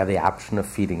 And we have the option of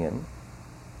feeding him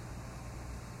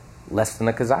less than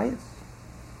a kazayas,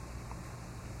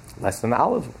 less than an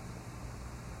olive.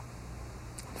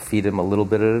 Feed him a little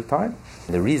bit at a time.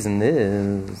 And the reason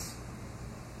is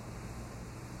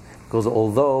because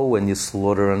although when you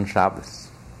slaughter on Shabbos,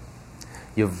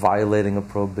 you're violating a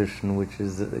prohibition which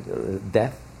is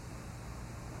death,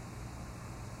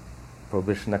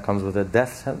 prohibition that comes with a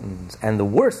death sentence, and the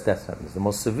worst death sentence, the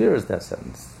most severest death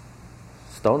sentence,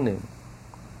 stoning.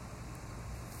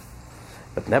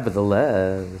 But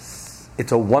nevertheless,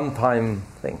 it's a one-time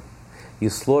thing. You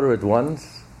slaughter it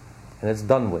once, and it's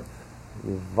done with.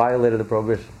 You've violated the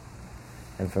prohibition.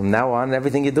 And from now on,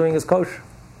 everything you're doing is kosher.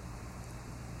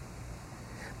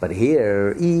 But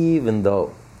here, even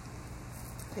though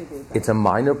it's a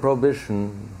minor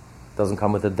prohibition, doesn't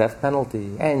come with a death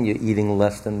penalty, and you're eating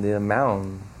less than the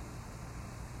amount,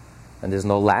 and there's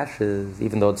no lashes,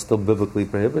 even though it's still biblically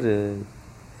prohibited.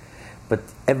 But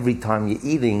every time you're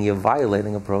eating, you're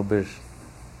violating a prohibition.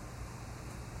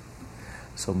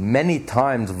 So many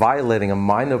times violating a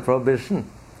minor prohibition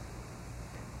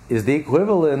is the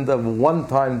equivalent of one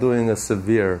time doing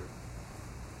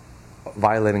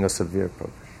violating a severe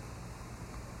prohibition.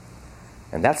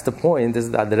 And that's the point,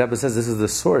 is that the Rebbe says this is the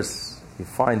source. You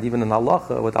find even in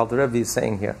halacha what Alter Rebbe is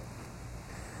saying here,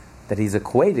 that he's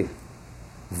equating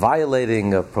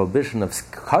violating a prohibition of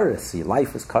kares, your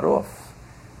life is cut off.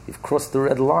 You've crossed the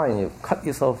red line, you've cut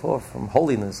yourself off from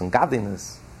holiness and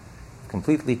godliness. You've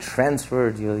completely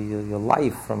transferred your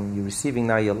life from, you're receiving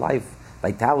now your life,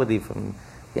 vitality from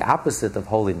the opposite of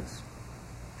holiness.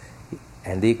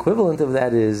 And the equivalent of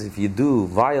that is if you do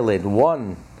violate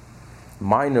one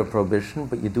minor prohibition,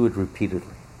 but you do it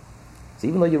repeatedly. So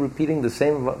even though you're repeating the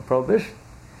same prohibition,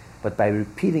 but by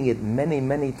repeating it many,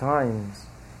 many times,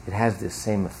 it has this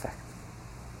same effect.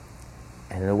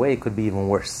 And in a way, it could be even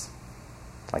worse.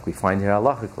 Like we find here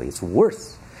halachically, it's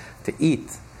worse to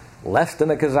eat less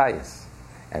than a kazayas,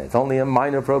 and it's only a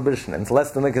minor prohibition, and it's less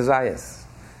than a kazayas.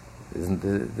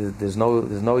 There's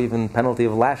no even penalty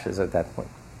of lashes at that point.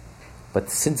 But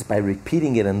since by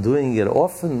repeating it and doing it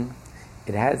often,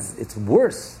 it's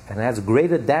worse and it has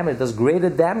greater damage. It does greater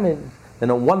damage than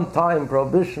a one-time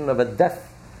prohibition of a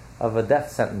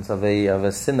death sentence, of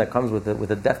a sin that comes with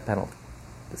a death penalty,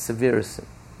 the severest sin.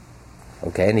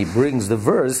 Okay, and he brings the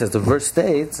verse, as the verse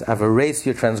states, "I've erased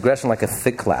your transgression like a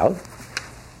thick cloud."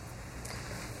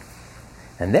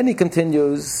 And then he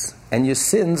continues, "And your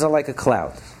sins are like a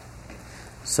cloud."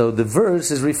 So the verse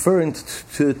is referring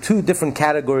to two different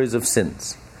categories of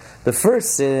sins. The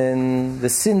first sin, the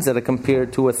sins that are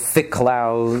compared to a thick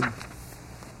cloud.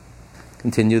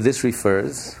 Continue, this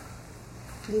refers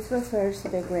to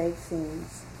the grave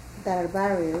sins that are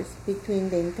barriers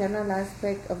between the internal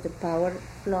aspect of the power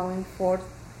flowing forth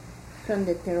from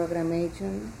the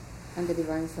tetragrammaton and the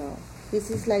divine soul. This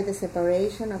is like the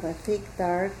separation of a thick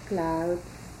dark cloud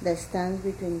that stands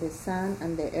between the sun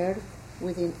and the earth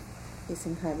within its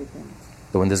inhabitants.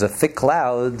 So when there's a thick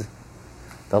cloud,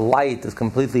 the light is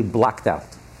completely blocked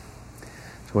out.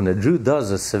 So when a Jew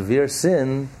does a severe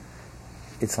sin,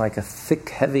 it's like a thick,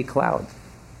 heavy cloud,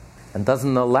 and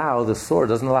doesn't allow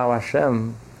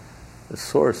Hashem, the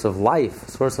source of life,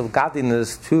 the source of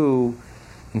godliness, to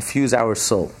infuse our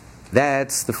soul.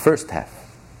 That's the first half.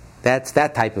 That's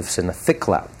that type of sin, a thick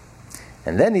cloud.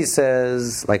 And then he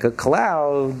says, like a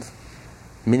cloud,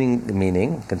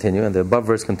 meaning, continue, and the above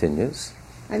verse continues.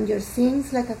 And your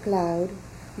sins like a cloud,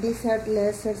 these are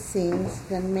lesser sins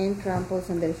than man tramples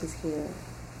under his heel.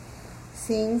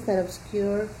 Sins that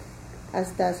obscure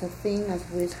as does a thing as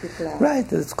wispy cloud. Right,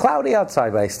 it's cloudy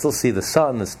outside, but I still see the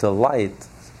sun, there's still light.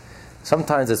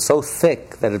 Sometimes it's so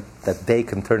thick that day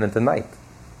can turn into night.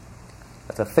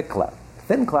 That's a thick cloud.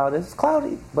 Thin cloud is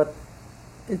cloudy, but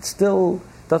it still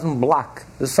doesn't block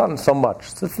the sun so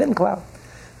much. It's a thin cloud.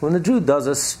 When the Jew does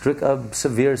a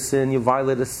severe sin, you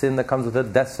violate a sin that comes with a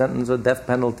death sentence or death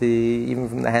penalty, even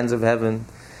from the hands of heaven,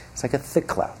 it's like a thick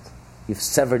cloud. You've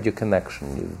severed your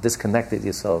connection, you've disconnected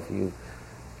yourself, you've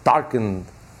darkened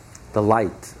the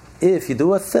light. If you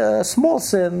do a small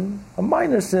sin, a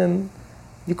minor sin,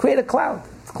 you create a cloud.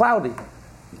 It's cloudy.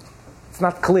 It's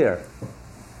not clear.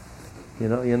 You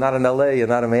know, you're not in LA, you're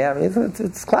not in Miami,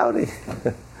 it's cloudy.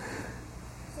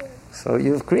 So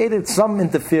you've created some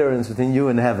interference between you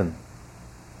and heaven.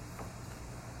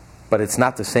 But it's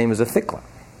not the same as a thick cloud.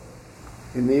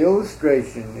 In the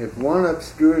illustration, if one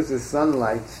obscures the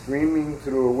sunlight streaming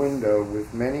through a window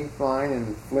with many fine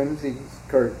and flimsy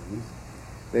curtains,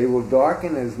 they will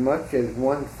darken as much as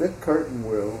one thick curtain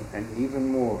will, and even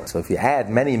more. So if you add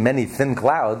many, many thin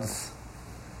clouds,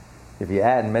 if you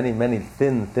add many, many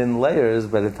thin layers,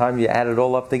 by the time you add it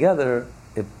all up together,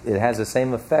 it has the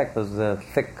same effect as a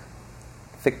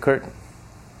thick curtain.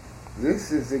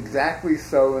 This is exactly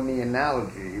so in the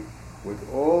analogy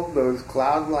with all those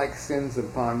cloud-like sins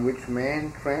upon which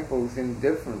man tramples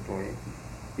indifferently,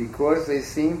 because they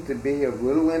seem to be of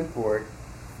little import.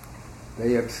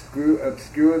 They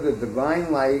obscure the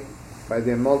divine light by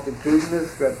their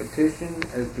multitudinous repetition,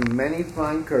 as do many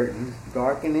fine curtains,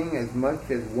 darkening as much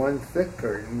as one thick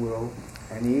curtain will,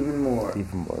 and even more.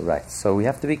 Even more, right. So we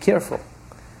have to be careful.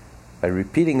 By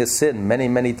repeating a sin many,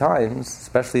 many times,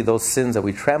 especially those sins that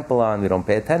we trample on, we don't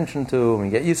pay attention to, and we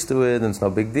get used to it, and it's no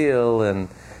big deal, and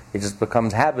it just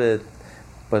becomes habit.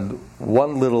 But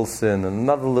one little sin,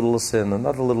 another little sin,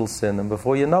 and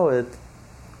before you know it,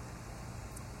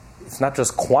 it's not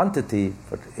just quantity,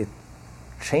 but it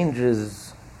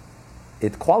changes,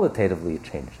 it qualitatively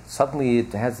changes. Suddenly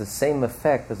it has the same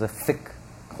effect as a thick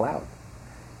cloud.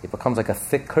 It becomes like a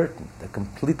thick curtain that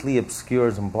completely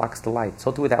obscures and blocks the light.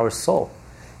 So too with our soul.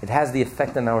 It has the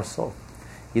effect on our soul.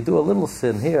 You do a little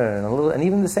sin here, and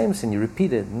even the same sin, you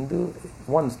repeat it, and do it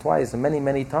once, twice, and many,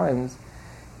 many times,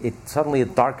 suddenly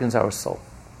it darkens our soul.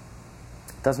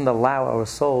 It doesn't allow our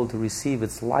soul to receive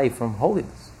its life from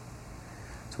holiness.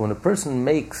 So when a person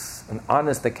makes an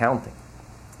honest accounting,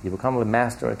 you become a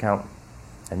master accountant,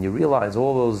 and you realize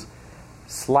all those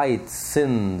slight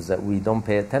sins that we don't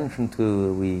pay attention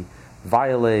to, we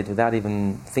violate without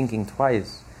even thinking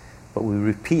twice, but we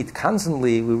repeat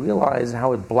constantly, we realize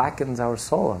how it blackens our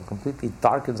soul, and completely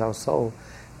darkens our soul,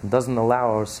 and doesn't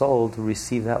allow our soul to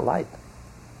receive that light.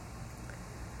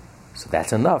 So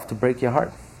that's enough to break your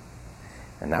heart.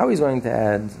 And now he's going to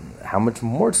add how much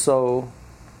more so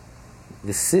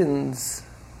the sins,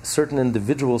 certain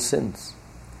individual sins,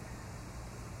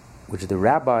 which the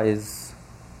rabbis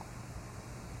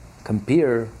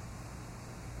compare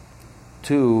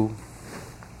to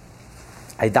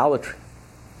idolatry.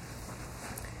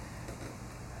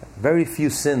 Very few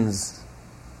sins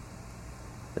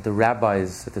that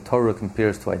the Torah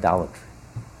compares to idolatry.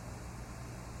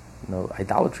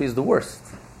 Idolatry is the worst.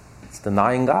 It's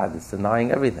denying God. It's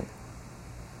denying everything.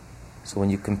 So when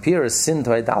you compare a sin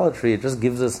to idolatry, it just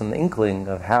gives us an inkling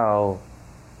of how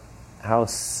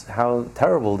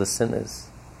terrible the sin is.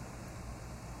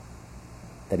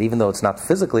 That even though it's not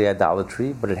physically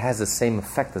idolatry, but it has the same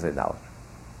effect as idolatry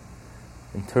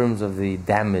in terms of the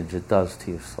damage it does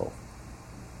to your soul.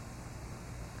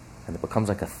 And it becomes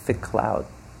like a thick cloud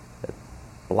that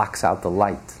blocks out the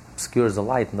light, obscures the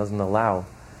light, and doesn't allow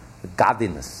the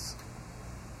godliness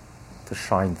to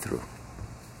shine through.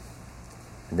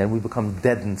 And then we become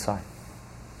dead inside.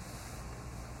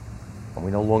 And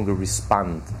we no longer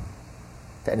respond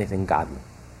to anything godly.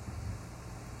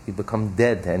 We become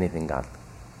dead to anything godly.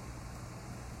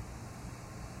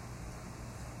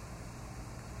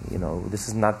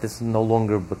 This no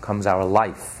longer becomes our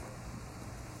life.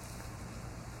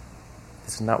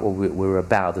 This is not what we're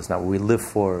about. It's not what we live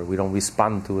for. We don't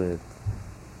respond to it.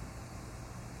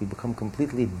 We become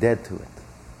completely dead to it.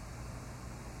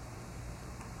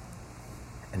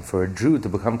 And for a Jew to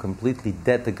become completely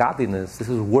dead to godliness, this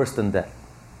is worse than death.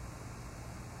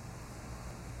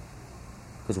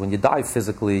 Because when you die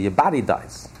physically, your body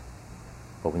dies.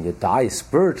 But when you die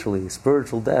spiritually,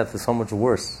 spiritual death is so much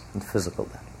worse than physical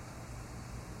death.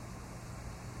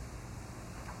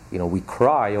 We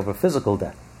cry over physical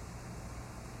death.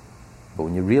 But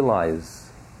when you realize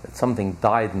that something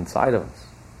died inside of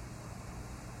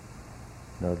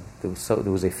us,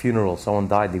 there was a funeral, someone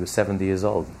died, he was 70 years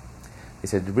old. They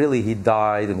said, really, he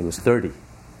died when he was 30.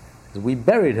 We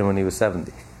buried him when he was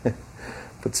 70.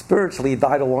 But spiritually, he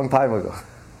died a long time ago.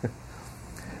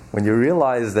 When you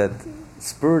realize that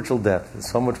spiritual death is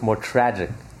so much more tragic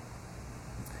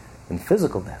than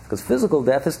physical death, because physical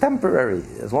death is temporary.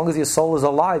 As long as your soul is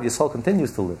alive, your soul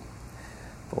continues to live.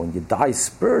 But when you die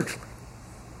spiritually,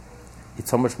 it's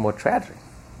so much more tragic.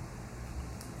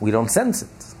 We don't sense it.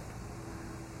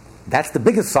 That's the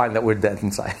biggest sign that we're dead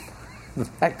inside. The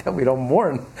fact that we don't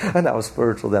mourn and our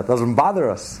spiritual death doesn't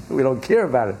bother us. We don't care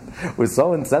about it. We're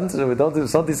so insensitive, we're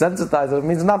so desensitized that it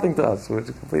means nothing to us. We're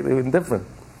completely indifferent.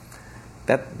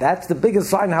 That's the biggest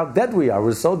sign how dead we are.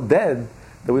 We're so dead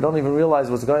that we don't even realize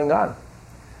what's going on.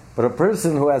 But a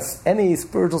person who has any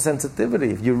spiritual sensitivity,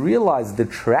 if you realize the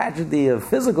tragedy of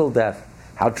physical death,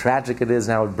 how tragic it is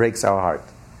and how it breaks our heart.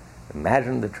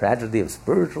 Imagine the tragedy of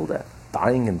spiritual death,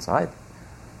 dying inside.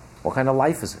 What kind of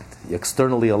life is it? You're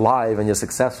externally alive and you're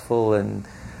successful,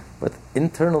 but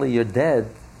internally you're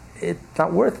dead. It's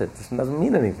not worth it. It doesn't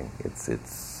mean anything. It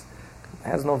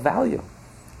has no value.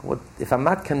 If I'm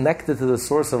not connected to the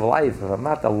source of life, if I'm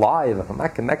not alive, if I'm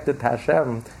not connected to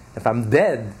Hashem, if I'm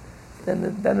dead, then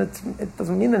it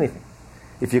doesn't mean anything.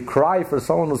 If you cry for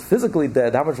someone who's physically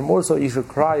dead, how much more so you should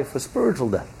cry for spiritual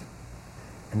death?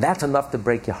 And that's enough to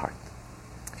break your heart.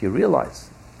 If you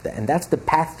realize that, and that's the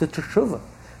path to Teshuvah.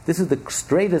 This is the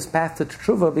straightest path to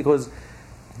Teshuvah, because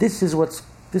this is what's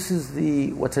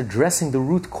addressing the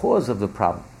root cause of the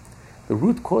problem. The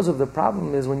root cause of the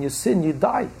problem is when you sin, you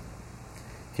die.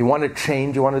 If you want to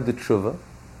change, you want to do Teshuvah,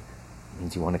 it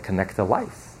means you want to connect to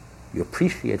life. You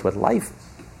appreciate what life is.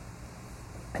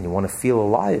 And you want to feel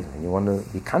alive, and you want to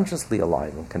be consciously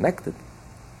alive and connected.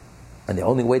 And the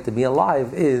only way to be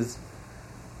alive is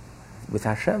with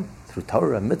Hashem, through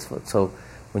Torah and mitzvah. So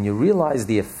when you realize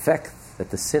the effect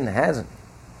that the sin has on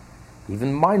you,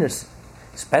 even minor sin,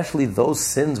 especially those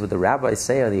sins what the rabbis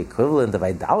say are the equivalent of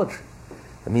idolatry,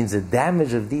 That means the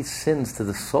damage of these sins to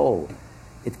the soul,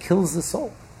 it kills the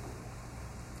soul.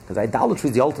 Because idolatry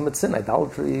is the ultimate sin.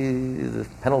 Idolatry, the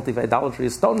penalty of idolatry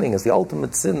is stoning. It's the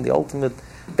ultimate sin, the ultimate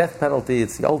death penalty.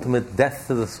 It's the ultimate death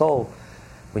to the soul.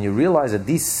 When you realize that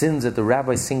these sins that the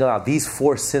rabbi singled out, these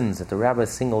 4 sins that the rabbi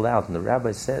singled out, and the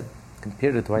rabbi said,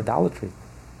 compared it to idolatry,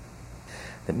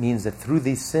 that means that through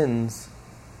these sins,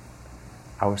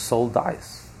 our soul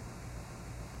dies.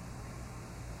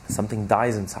 Something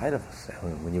dies inside of us.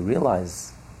 When you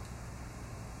realize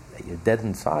that you're dead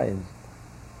inside,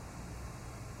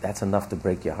 that's enough to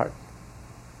break your heart.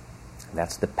 And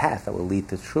that's the path that will lead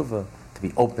to tshuva, to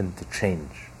be open to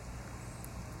change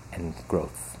and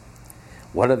growth.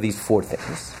 What are these 4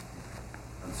 things?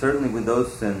 And certainly with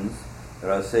those sins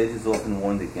that our sages often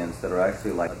warned against, that are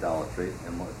actually like idolatry,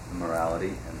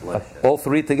 immorality, and bloodshed. All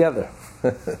 3 together.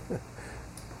 The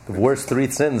worst 3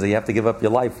 sins that you have to give up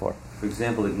your life for. For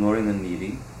example, ignoring the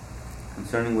needy,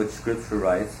 concerning which Scripture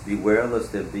writes, "Beware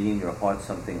lest there be in your heart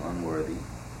something unworthy."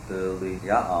 The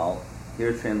Ya'al,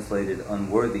 here translated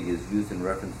unworthy, is used in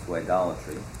reference to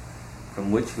idolatry,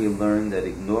 from which we learn that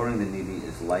ignoring the needy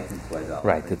is likened to idolatry.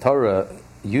 Right, the Torah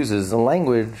uses the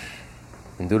language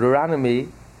in Deuteronomy,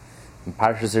 in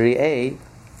Parshas Re'eh,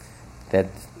 that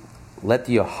let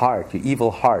your heart, your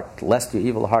evil heart, lest your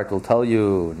evil heart will tell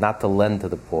you not to lend to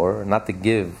the poor, not to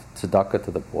give tzedakah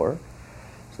to the poor.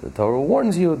 So the Torah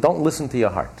warns you, don't listen to your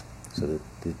heart. So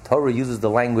the Torah uses the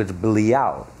language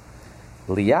Belial.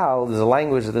 Belial is a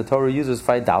language that the Torah uses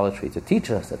for idolatry, to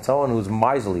teach us that someone who's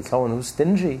miserly, someone who's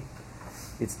stingy,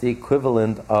 it's the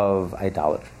equivalent of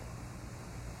idolatry.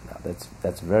 Now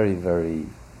that's very, very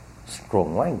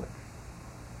strong language.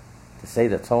 To say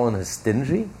that someone is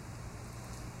stingy,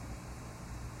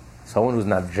 someone who's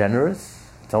not generous,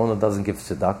 someone who doesn't give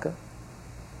tzedakah,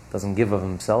 doesn't give of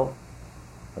himself,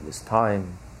 of his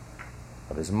time,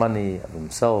 of his money, of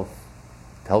himself,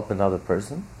 to help another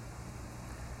person.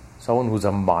 Someone who's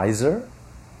a miser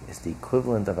is the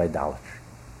equivalent of idolatry.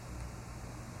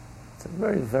 It's a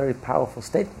very, very powerful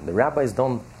statement. The rabbis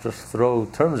don't just throw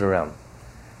terms around.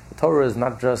 The Torah is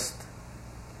not just,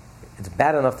 it's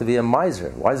bad enough to be a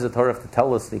miser. Why does the Torah have to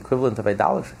tell us the equivalent of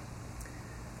idolatry?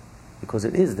 Because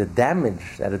it is the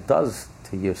damage that it does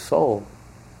to your soul,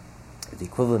 is the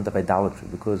equivalent of idolatry.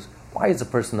 Because why is a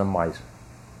person a miser?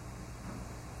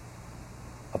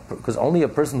 Because only a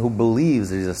person who believes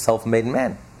that he's a self-made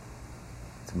man.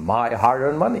 It's my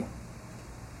hard-earned money.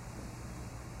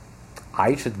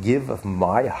 I should give of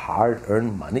my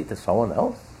hard-earned money to someone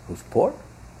else who's poor?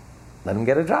 Let him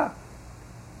get a job.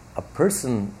 A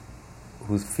person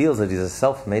who feels that he's a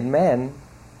self-made man,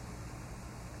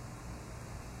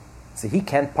 so he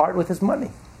can't part with his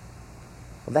money.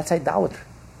 Well, that's idolatry.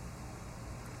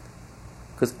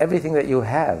 Because everything that you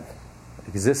have,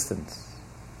 existence,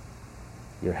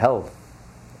 your health,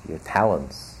 your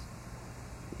talents,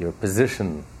 your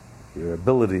position, your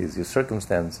abilities, your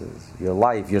circumstances, your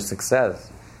life, your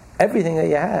success, everything that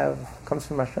you have comes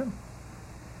from Hashem.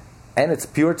 And it's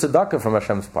pure tzedakah from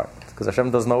Hashem's part, because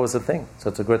Hashem doesn't know it's a thing. So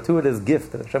it's a gratuitous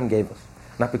gift that Hashem gave us.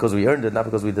 Not because we earned it, not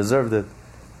because we deserved it.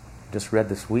 Just read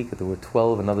this week that there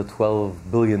were another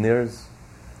 12 billionaires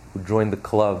who joined the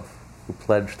club, who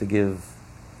pledged to give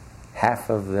half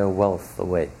of their wealth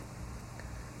away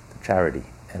to charity.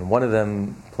 And one of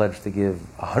them pledged to give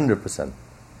 100%.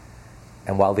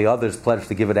 And while the others pledged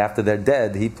to give it after they're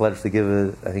dead, he pledged to give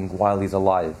it, I think, while he's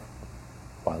alive.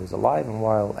 While he's alive and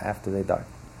while after they die.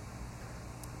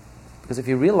 Because if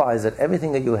you realize that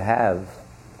everything that you have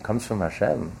comes from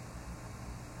Hashem,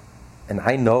 and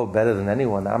I know better than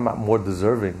anyone, I'm not more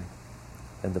deserving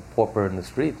than the pauper in the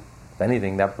street. If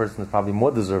anything, that person is probably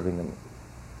more deserving than me.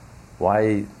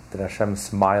 Why did Hashem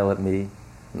smile at me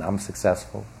and I'm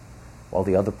successful, while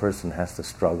the other person has to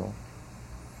struggle?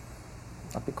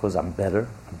 Not because I'm better,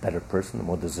 a better person, a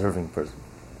more deserving person.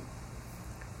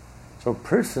 So a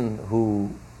person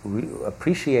who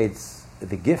appreciates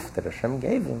the gift that Hashem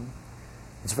gave him,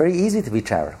 it's very easy to be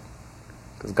charitable,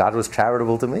 because God was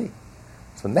charitable to me.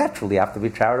 So naturally I have to be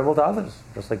charitable to others.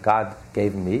 Just like God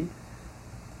gave me,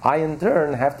 I in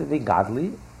turn have to be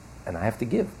godly and I have to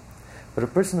give. But a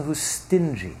person who's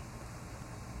stingy,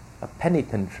 a penny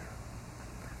pincher,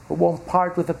 who won't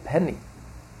part with a penny,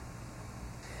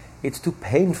 it's too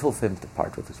painful for him to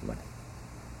part with his money.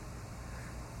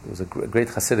 There was a great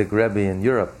Hasidic Rebbe in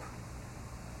Europe,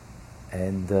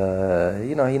 and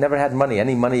he never had money.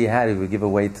 Any money he had, he would give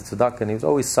away to tzedakah, and he was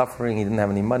always suffering. He didn't have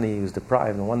any money. He was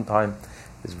deprived. And one time,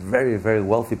 this very, very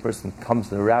wealthy person comes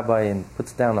to the rabbi and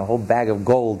puts down a whole bag of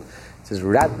gold. He says,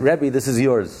 "Rebbe, this is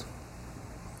yours.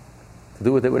 To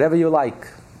do with it whatever you like."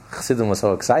 Chassidim was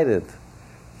so excited.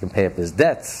 He can pay up his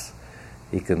debts.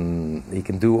 He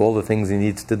can do all the things he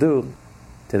needs to do.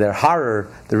 To their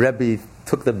horror, the Rebbe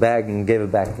took the bag and gave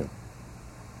it back to him.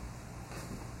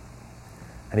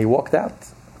 And he walked out.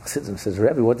 Chassidim says,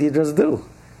 Rebbe, what did you just do?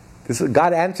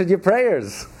 God answered your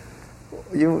prayers.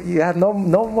 You had no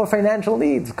more financial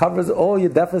needs. Covers all your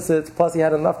deficits, plus you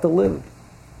had enough to live.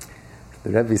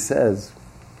 The Rebbe says,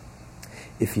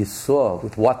 if you saw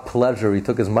with what pleasure he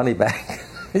took his money back,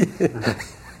 you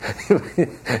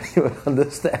would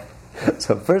understand.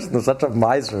 So a person who's such a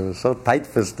miser, is so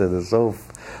tight-fisted, is so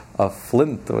a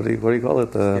flint, what do you call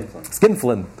it?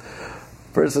 Skinflint.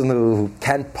 Person who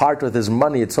can't part with his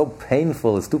money, it's so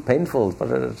painful, it's too painful.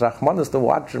 Rahman is to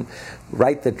watch him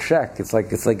write the check. It's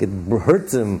like it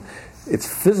hurts him. It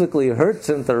physically hurts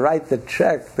him to write the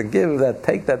check, to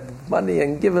take that money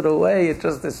and give it away.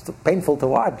 It's painful to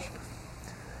watch.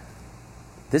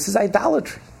 This is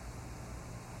idolatry.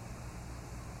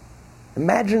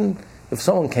 Imagine if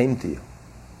someone came to you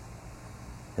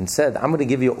and said, I'm going to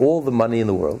give you all the money in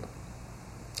the world.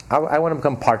 I want to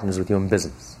become partners with you in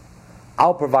business.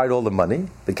 I'll provide all the money,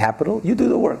 the capital, you do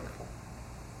the work.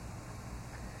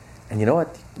 And you know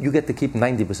what? You get to keep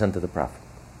 90% of the profit.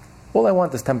 All I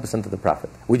want is 10% of the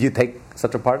profit. Would you take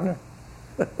such a partner?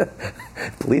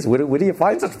 Please, where do you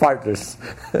find such partners?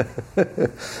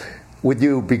 Would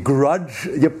you begrudge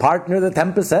your partner the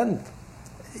 10%?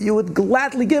 You would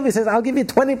gladly give. He says, I'll give you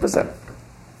 20%.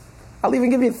 I'll even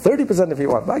give you 30% if you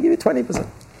want. But I'll give you 20%.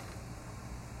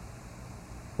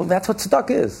 Well, that's what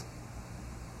tzedakah is.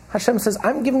 Hashem says,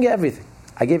 I'm giving you everything.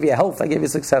 I gave you health, I gave you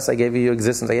success, I gave you your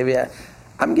existence,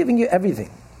 I'm giving you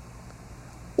everything.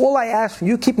 All I ask,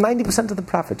 you keep 90% of the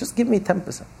profit. Just give me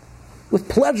 10%. With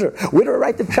pleasure. Where do I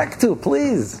write the check to?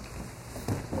 Please.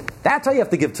 That's how you have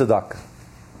to give tzedakah.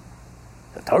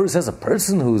 The Torah says a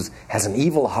person who has an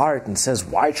evil heart and says,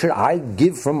 why should I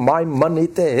give from my money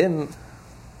to him?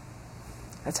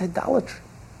 That's idolatry.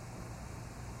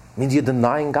 It means you're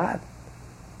denying God.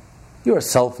 You're a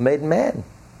self-made man.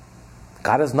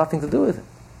 God has nothing to do with it.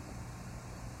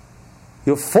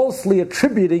 You're falsely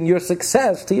attributing your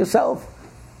success to yourself.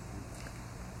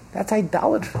 That's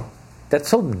idolatry. That's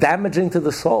so damaging to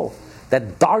the soul.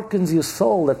 That darkens your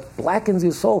soul, that blackens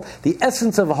your soul. The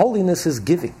essence of holiness is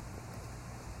giving.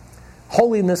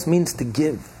 Holiness means to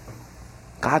give.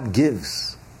 God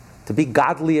gives. To be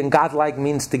godly and godlike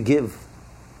means to give.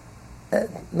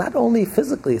 Not only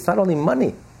physically, it's not only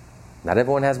money. Not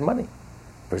everyone has money.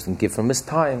 A person can give from his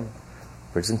time.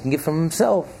 A person can give from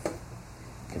himself.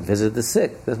 You can visit the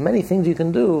sick. There's many things you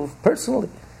can do personally.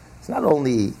 It's not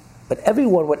only, but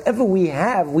everyone, whatever we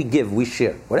have, we give, we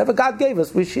share. Whatever God gave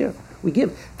us, we share, we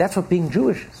give. That's what being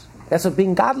Jewish is. That's what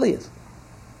being godly is.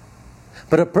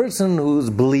 But a person who's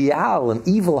blial, an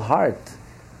evil heart,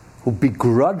 who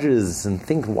begrudges and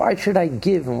thinks, why should I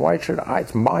give and why should I?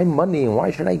 It's my money and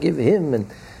why should I give him? And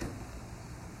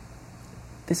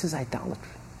this is idolatry.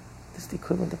 This is the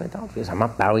equivalent of idolatry. I'm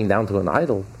not bowing down to an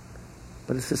idol,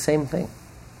 but it's the same thing.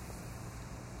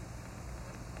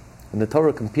 When the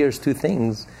Torah compares two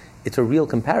things, it's a real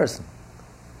comparison.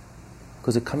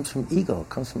 Because it comes from ego, it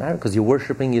comes from arrogance, because you're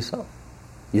worshipping yourself.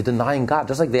 You're denying God.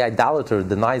 Just like the idolater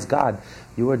denies God,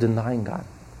 you are denying God.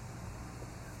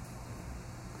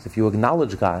 Because if you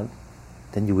acknowledge God,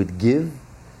 then you would give,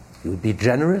 you would be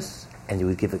generous, and you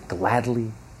would give it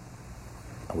gladly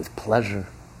and with pleasure.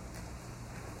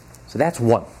 So that's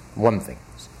one thing.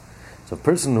 So a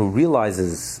person who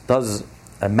does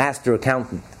a master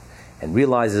accountant, and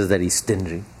realizes that he's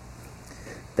stingy,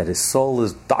 that his soul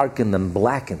is darkened and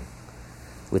blackened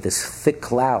with this thick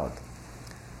cloud,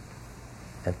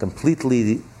 and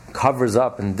completely covers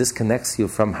up and disconnects you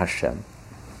from Hashem.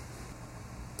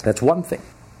 That's one thing.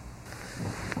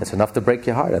 That's enough to break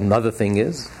your heart. Another thing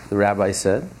is, the rabbi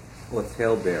said, or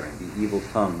tale-bearing, the evil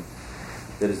tongue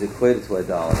that is equated to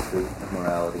idolatry,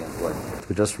 immorality, and bloodshed.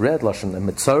 We just read Lashon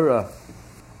Metzora.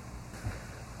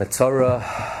 Metzora,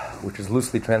 which is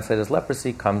loosely translated as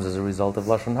leprosy, comes as a result of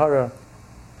Lashon Hara.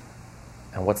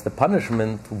 And what's the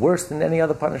punishment? Worse than any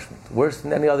other punishment. Worse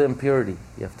than any other impurity.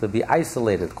 You have to be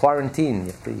isolated, quarantined.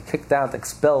 You have to be kicked out,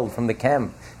 expelled from the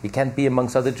camp. You can't be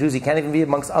amongst other Jews. You can't even be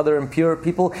amongst other impure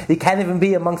people. You can't even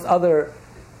be amongst other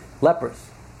lepers.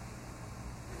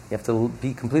 You have to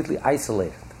be completely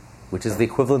isolated, which is the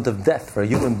equivalent of death. For a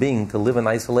human being to live in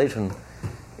isolation,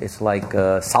 it's like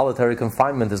solitary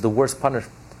confinement is the worst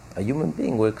punishment. A human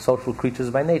being, we're social creatures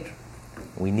by nature.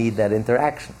 We need that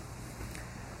interaction.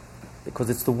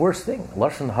 Because it's the worst thing.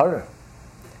 Lashon Hara.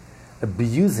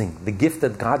 Abusing the gift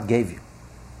that God gave you.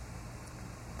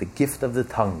 The gift of the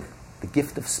tongue. The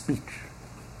gift of speech.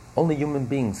 Only human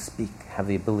beings have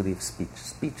the ability of speech.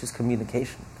 Speech is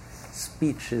communication.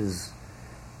 Speech is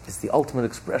It's the ultimate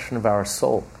expression of our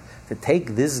soul. To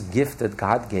take this gift that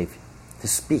God gave you, to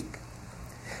speak,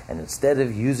 and instead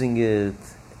of using it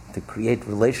to create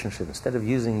relationship, instead of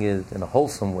using it in a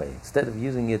wholesome way, instead of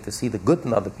using it to see the good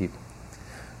in other people,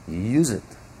 you use it.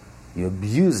 You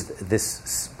abused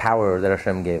this power that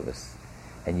Hashem gave us.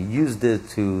 And you used it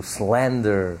to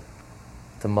slander,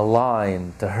 to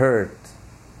malign, to hurt,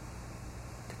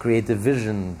 to create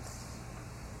divisions.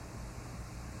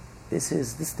 This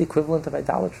is the equivalent of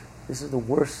idolatry. This is the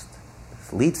worst.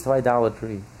 This leads to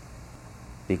idolatry.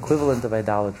 The equivalent of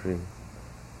idolatry.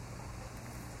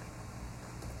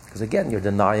 Because again, you're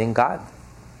denying God.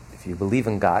 If you believe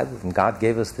in God, and God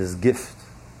gave us this gift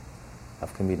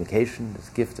of communication, this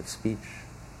gift of speech,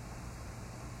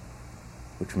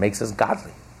 which makes us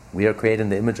godly. We are created in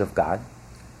the image of God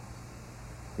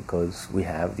because we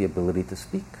have the ability to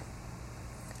speak.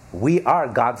 We are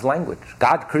God's language.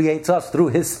 God creates us through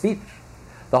His speech.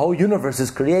 The whole universe is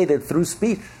created through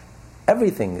speech.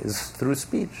 Everything is through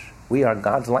speech. We are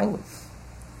God's language.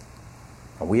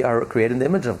 And we are created in the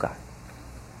image of God.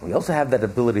 We also have that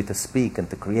ability to speak and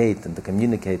to create and to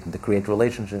communicate and to create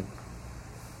relationships.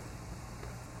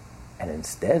 And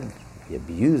instead, we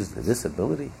abuse this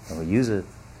ability and we use it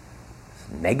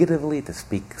negatively to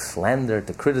speak slander,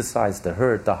 to criticize, to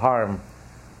hurt, to harm,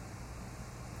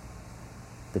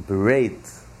 to berate.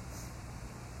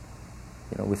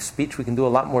 With speech we can do a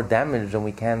lot more damage than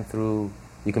we can through...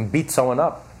 You can beat someone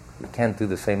up. You can't do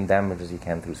the same damage as you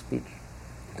can through speech.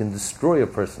 You can destroy a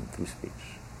person through speech.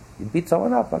 You beat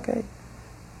someone up, okay?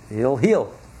 He'll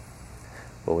heal.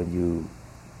 But when you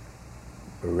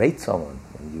berate someone,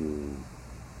 when you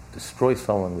destroy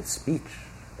someone with speech,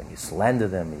 and you slander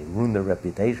them, and you ruin their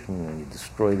reputation, and you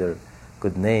destroy their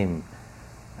good name,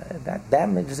 that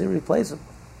damage is irreplaceable.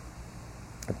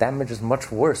 The damage is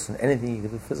much worse than anything you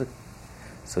can do physically.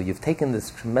 So you've taken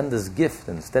this tremendous gift,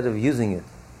 and instead of using it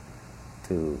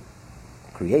to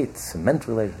cement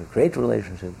relationships, create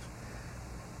relationships,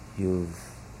 you've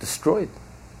destroyed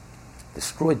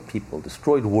people,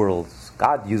 destroyed worlds.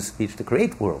 God used speech to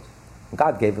create worlds.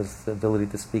 God gave us the ability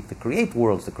to speak, to create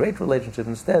worlds, to create relationships.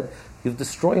 Instead, you've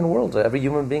destroyed worlds. Every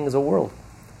human being is a world.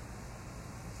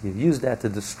 You've used that to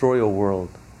destroy a world.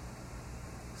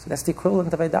 So that's the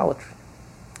equivalent of idolatry.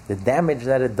 The damage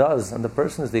that it does on the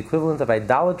person is the equivalent of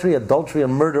idolatry, adultery,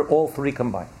 and murder, all three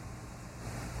combined.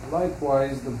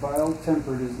 Likewise, the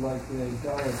vile-tempered is like the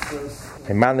idolatrous.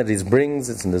 Maimonides brings,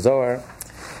 it's in the Zohar,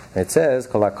 and it says,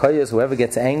 Kol hakoyos, whoever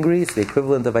gets angry, it's the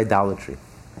equivalent of idolatry.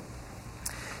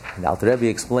 And Alter Rebbe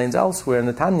explains elsewhere in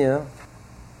the Tanya,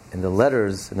 in the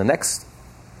letters, in the next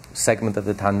segment of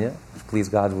the Tanya, which please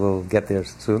God will get there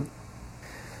soon,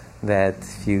 that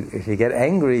if you get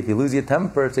angry, if you lose your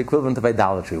temper, it's the equivalent of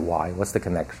idolatry. Why? What's the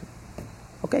connection?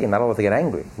 Okay, you're not allowed to get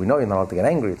angry. We know you're not allowed to get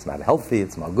angry. It's not healthy,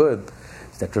 it's not good,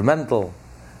 it's detrimental.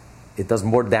 It does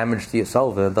more damage to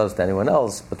yourself than it does to anyone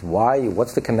else. But why?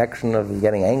 What's the connection of you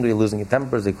getting angry, losing your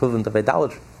temper is the equivalent of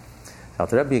idolatry?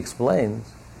 Alter Rebbe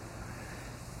explains,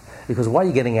 because why are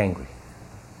you getting angry?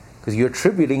 Because you're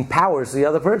attributing powers to the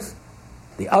other person.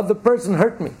 The other person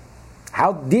hurt me.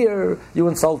 How dare you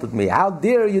insulted me? How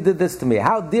dare you did this to me?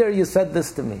 How dare you said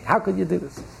this to me? How could you do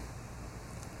this?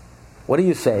 What are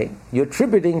you saying? You're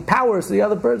attributing powers to the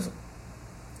other person.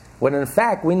 When in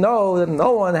fact we know that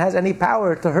no one has any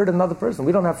power to hurt another person.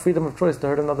 We don't have freedom of choice to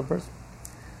hurt another person.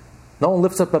 No one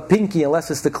lifts up a pinky unless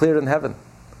it's declared in heaven.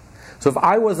 So if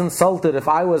I was insulted, if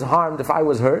I was harmed, if I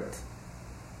was hurt,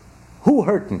 who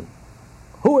hurt me?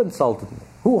 Who insulted me?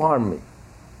 Who harmed me?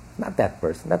 Not that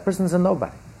person. That person is a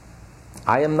nobody.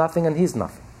 I am nothing and he's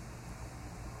nothing.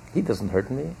 He doesn't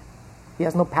hurt me. He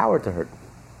has no power to hurt me.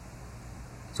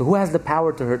 So who has the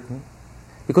power to hurt me?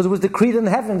 Because it was decreed in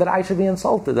heaven that I should be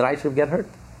insulted, that I should get hurt.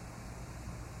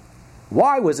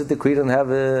 Why was it decreed in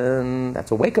heaven?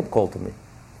 That's a wake-up call to me.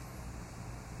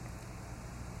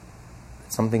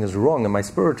 Something is wrong in my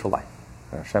spiritual life.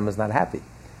 Hashem is not happy.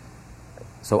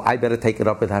 So I better take it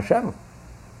up with Hashem.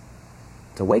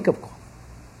 It's a wake-up call.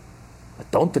 But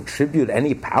don't attribute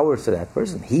any powers to that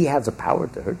person. He has a power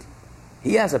to hurt you.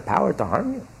 He has a power to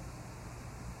harm you.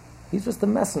 He's just a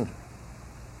messenger.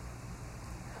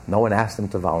 No one asked him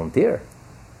to volunteer.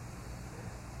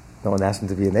 No one asked him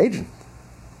to be an agent.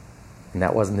 And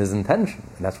that wasn't his intention.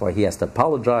 And that's why he has to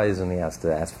apologize and he has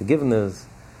to ask forgiveness.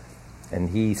 And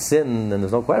he sinned, and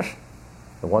there's no question.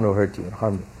 The one who hurt you and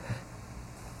harmed you.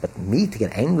 But me to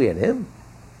get angry at him?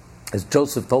 As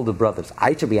Joseph told the brothers,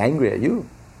 I should be angry at you.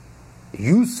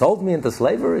 You sold me into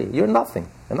slavery. You're nothing,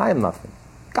 and I am nothing.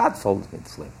 God sold me into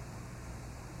slavery.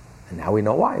 And now we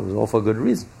know why. It was all for a good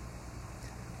reason.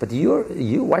 But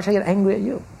why should I get angry at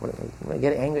you? What am I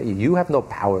getting angry at you? You have no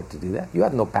power to do that. You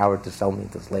have no power to sell me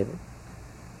into slavery.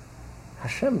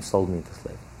 Hashem sold me into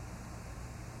slavery.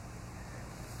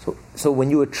 So when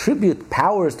you attribute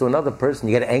powers to another person,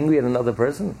 you get angry at another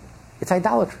person, it's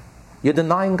idolatry. You're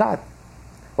denying God.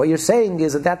 What you're saying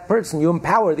is that person, you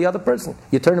empower the other person.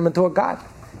 You turn him into a God.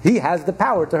 He has the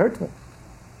power to hurt me.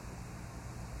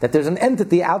 That there's an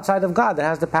entity outside of God that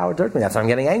has the power to hurt me. That's why I'm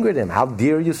getting angry at him. How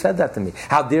dare you said that to me?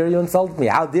 How dare you insulted me?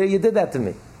 How dare you did that to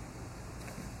me?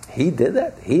 He did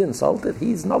that. He insulted.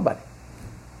 He's nobody.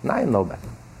 And I am nobody.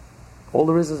 All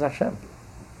there is Hashem.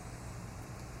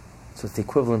 So it's the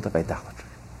equivalent of idolatry.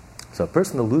 So a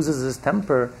person who loses his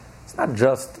temper, it's not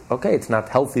just, okay, it's not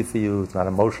healthy for you, it's not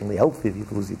emotionally healthy if you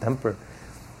lose your temper.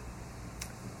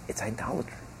 It's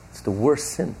idolatry. It's the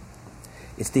worst sin.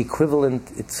 It's the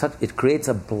equivalent, it creates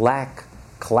a black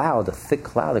cloud, a thick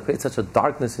cloud. It creates such a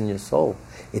darkness in your soul.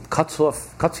 It cuts you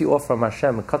off from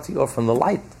Hashem. It cuts you off from the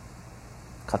light.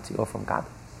 It cuts you off from God.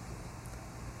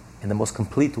 In the most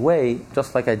complete way,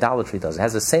 just like idolatry does. It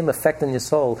has the same effect in your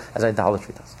soul as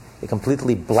idolatry does. It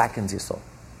completely blackens your soul.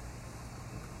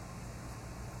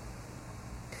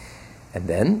 And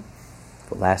then,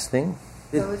 the last thing.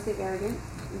 So is the arrogant.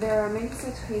 There are many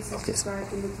such cases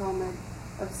described in the Talmud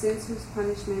of sins whose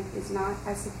punishment is not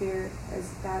as severe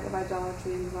as that of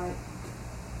idolatry and the like,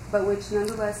 but which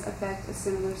nonetheless affect a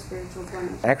similar spiritual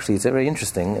blemish. Actually, it's very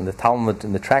interesting in the Talmud,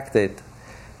 in the tractate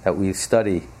that we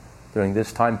study during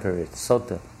this time period,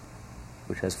 Sota,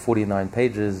 which has 49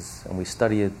 pages, and we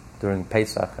study it during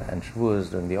Pesach and Shavuos,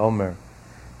 during the Omer,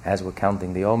 as we're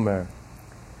counting the Omer.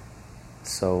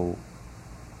 So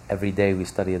every day we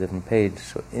study a different page.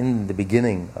 So in the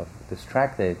beginning of this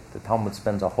tractate, the Talmud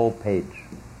spends a whole page,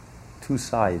 2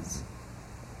 sides,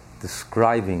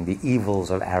 describing the evils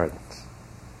of arrogance.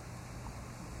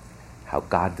 How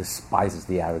God despises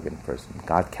the arrogant person.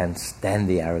 God can't stand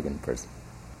the arrogant person.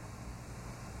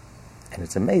 And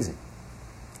it's amazing.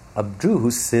 A Jew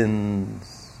who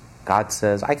sins, God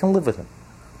says, I can live with him.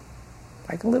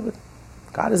 I can live with him.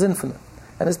 God is infinite.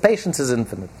 And his patience is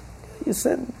infinite. You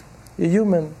sin. You're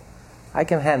human. I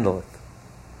can handle it.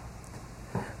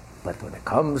 But when it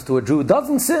comes to a Jew who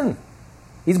doesn't sin,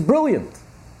 he's brilliant.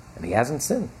 And he hasn't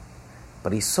sinned.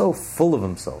 But he's so full of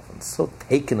himself and so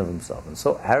taken of himself and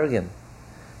so arrogant.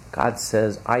 God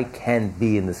says, I can't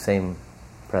be in the same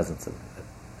presence of him.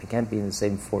 I can't be in the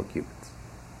same 4 cubits.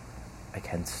 I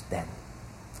can't stand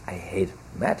it. I hate it.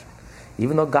 Imagine.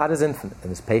 Even though God is infinite and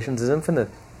his patience is infinite,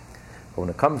 but when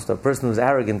it comes to a person who's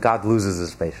arrogant, God loses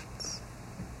his patience.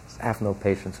 I have no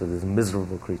patience with this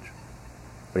miserable creature.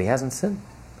 But he hasn't sinned.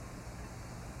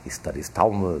 He studies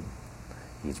Talmud.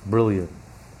 He's brilliant.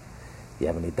 If you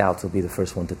have any doubts, he'll be the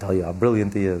first one to tell you how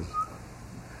brilliant he is.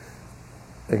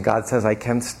 And God says, I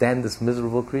can't stand this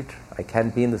miserable creature. I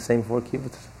can't be in the same 4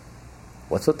 cubits.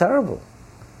 What's so terrible?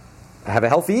 I have a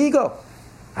healthy ego.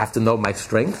 I have to know my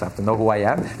strengths. I have to know who I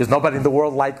am. There's nobody in the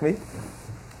world like me.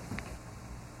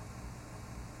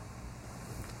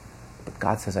 But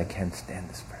God says, I can't stand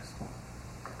this person.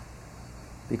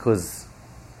 Because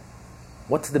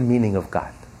what's the meaning of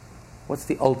God? What's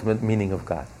the ultimate meaning of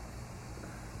God?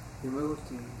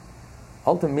 Humility.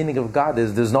 Ultimate meaning of God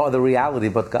is there's no other reality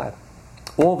but God.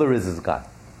 All there is God.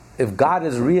 If God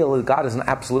is real, God is an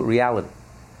absolute reality.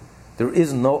 There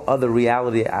is no other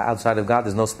reality outside of God.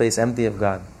 There's no space empty of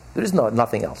God. There is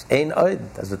nothing else. Ein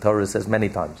oid, as the Torah says many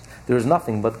times. There is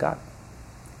nothing but God.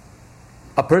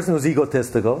 A person who's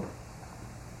egotistical,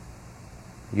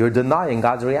 you're denying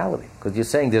God's reality. Because you're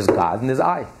saying there's God and there's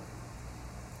I.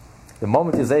 The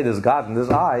moment you say there's God and there's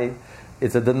I,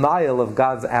 it's a denial of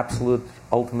God's absolute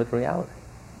ultimate reality.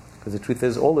 Because the truth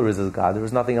is, all there is God. There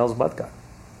is nothing else but God.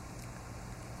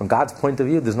 From God's point of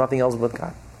view, there's nothing else but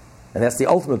God. And that's the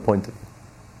ultimate point of view.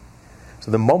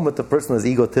 So the moment the person is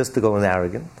egotistical and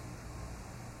arrogant,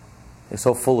 is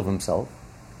so full of himself,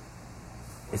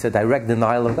 it's a direct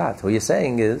denial of God. So what you're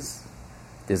saying is,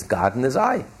 there's God and there's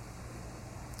I.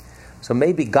 So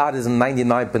maybe God is in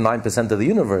 99.9% of the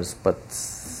universe,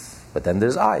 but then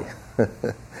there's I.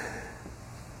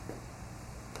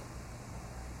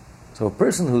 So a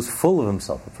person who's full of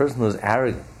himself, a person who's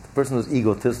arrogant, a person who's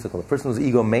egotistical, a person who's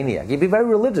egomaniac, he'd be very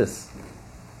religious.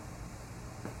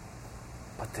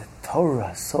 But the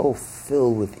Torah is so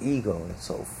filled with ego and it's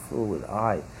so filled with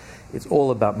I. It's all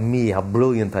about me, how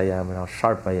brilliant I am, and how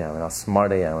sharp I am, and how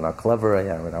smart I am, and how clever I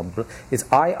am, and how it's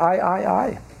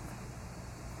I.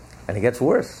 And it gets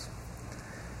worse.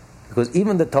 Because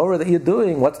even the Torah that you're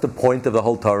doing, what's the point of the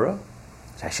whole Torah?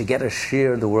 So I should get a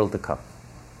share in the world to come.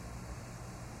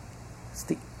 It's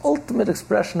the ultimate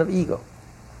expression of ego.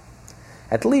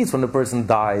 At least when the person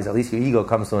dies, at least your ego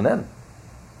comes to an end.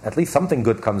 At least something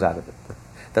good comes out of it.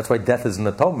 That's why death is an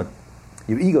atonement.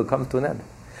 Your ego comes to an end.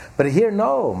 But here,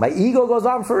 no. My ego goes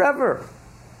on forever.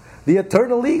 The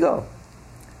eternal ego.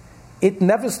 It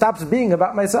never stops being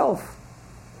about myself.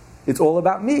 It's all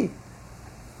about me.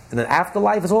 And then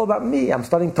afterlife is all about me. I'm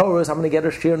studying Torah, so I'm going to get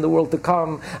a share in the world to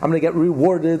come. I'm going to get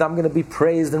rewarded. I'm going to be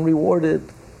praised and rewarded.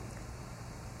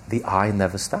 The I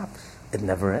never stops. It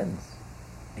never ends.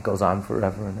 It goes on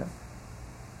forever and ever.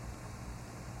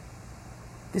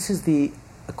 This is the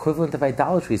equivalent of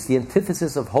idolatry. It's the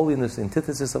antithesis of holiness, the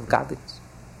antithesis of godliness.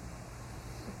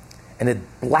 And it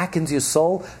blackens your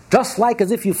soul, just like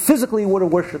as if you physically would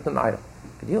have worshipped an idol.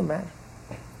 Can you imagine?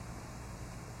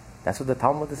 That's what the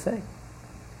Talmud is saying.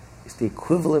 It's the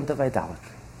equivalent of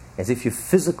idolatry. As if you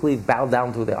physically bow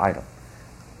down to the idol.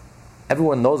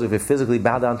 Everyone knows if you physically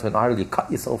bow down to an idol, you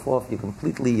cut yourself off,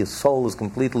 your soul is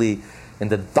completely in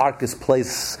the darkest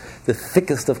place, the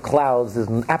thickest of clouds. There's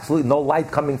absolutely no light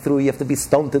coming through. You have to be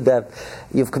stoned to death.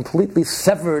 You've completely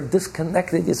severed,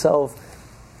 disconnected yourself.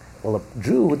 Well, a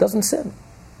Jew who doesn't sin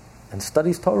and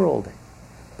studies Torah all day,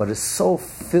 but is so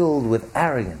filled with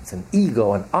arrogance and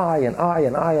ego and I and I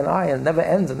and I and I, and never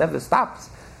ends and never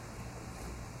stops.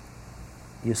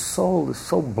 Your soul is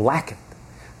so blackened.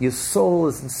 Your soul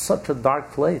is in such a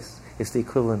dark place. It's the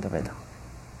equivalent of idolatry.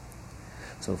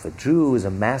 So if a Jew is a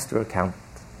master accountant,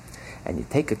 and you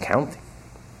take accounting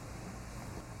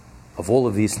of all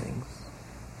of these things,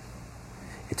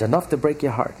 it's enough to break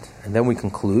your heart. And then we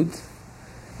conclude.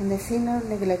 And the sin of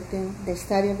neglecting the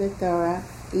study of the Torah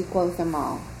equals them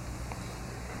all.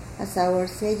 As our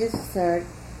sages assert,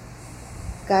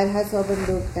 God has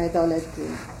overlooked idolatry,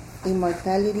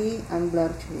 immortality, and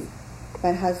bloodshed,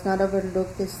 but has not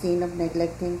overlooked the sin of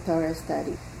neglecting Torah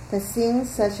study. The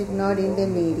sins such ignoring the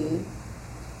needy,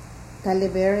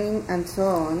 tale-bearing, and so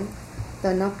on,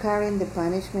 though not carrying the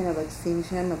punishment of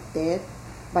extinction of death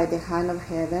by the hand of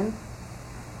heaven,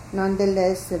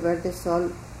 nonetheless sever the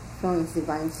soul from its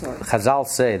divine source. Chazal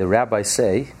say, the rabbis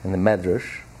say, in the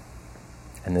Medrash,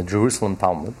 and the Jerusalem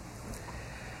Talmud,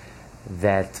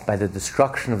 that by the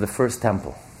destruction of the first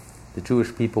temple, the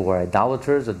Jewish people were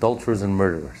idolaters, adulterers, and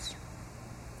murderers.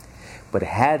 But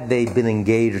had they been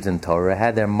engaged in Torah,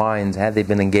 had they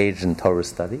been engaged in Torah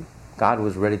study, God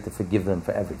was ready to forgive them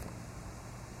for everything.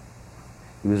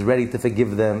 He was ready to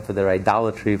forgive them for their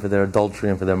idolatry, for their adultery,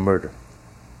 and for their murder.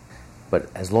 But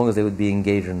as long as they would be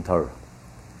engaged in Torah.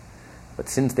 But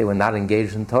since they were not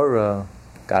engaged in Torah,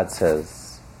 God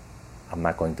says, I'm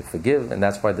not going to forgive, and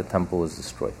that's why the temple was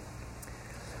destroyed.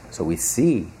 So we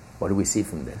see, what do we see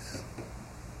from this?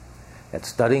 That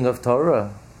studying of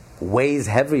Torah weighs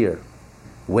heavier,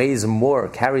 weighs more,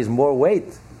 carries more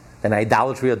weight than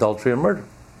idolatry, adultery, and murder.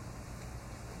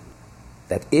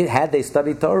 That had they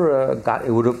studied Torah, God,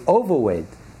 it would have overweighed,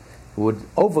 it would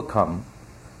overcome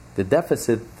the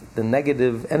deficit, the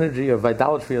negative energy of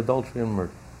idolatry, adultery, and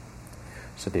murder.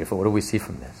 So therefore, what do we see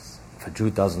from this? If a Jew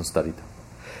doesn't study Torah,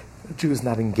 a Jew is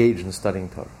not engaged in studying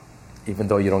Torah, even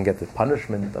though you don't get the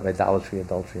punishment of idolatry,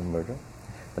 adultery, and murder,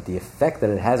 but the effect that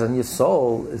it has on your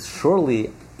soul is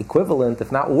surely equivalent,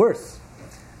 if not worse,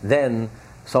 than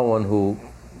someone who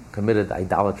committed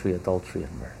idolatry, adultery,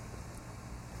 and murder.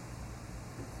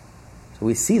 So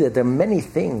we see that there are many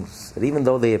things that, even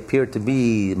though they appear to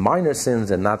be minor sins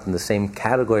and not in the same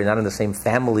category, not in the same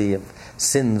family of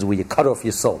sins where you cut off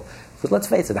your soul. But let's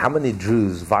face it, how many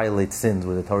Jews violate sins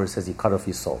where the Torah says you cut off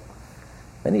your soul?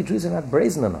 Many Jews are not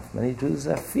brazen enough. Many Jews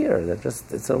have fear.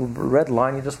 It's a red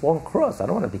line you just won't cross. I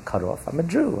don't want to be cut off. I'm a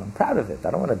Jew. I'm proud of it. I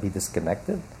don't want to be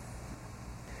disconnected.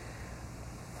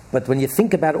 But when you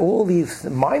think about all these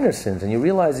minor sins, and you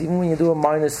realize even when you do a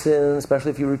minor sin, especially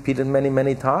if you repeat it many,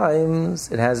 many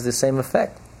times, it has the same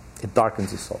effect. It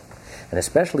darkens your soul. And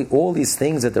especially all these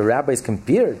things that the rabbis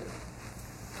compared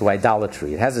to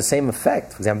idolatry, it has the same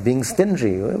effect. For example, being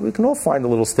stingy. We can all find a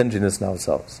little stinginess in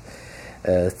ourselves.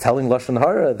 Telling Lashon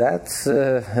Hara, that's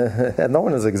no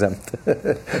one is exempt.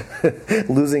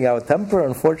 Losing our temper,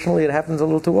 unfortunately, it happens a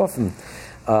little too often.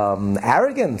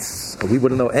 Arrogance, we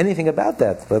wouldn't know anything about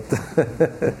that, but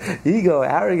ego,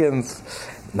 arrogance,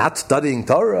 not studying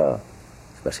Torah,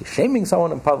 especially shaming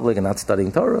someone in public and not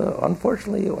studying Torah,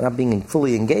 unfortunately, or not being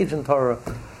fully engaged in Torah,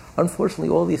 unfortunately,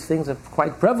 all these things are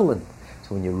quite prevalent.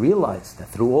 So when you realize that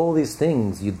through all these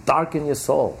things, you darken your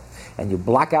soul, and you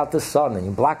block out the sun, and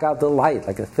you block out the light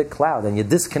like a thick cloud, and you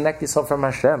disconnect yourself from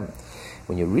Hashem,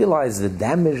 when you realize the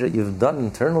damage that you've done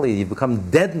internally, you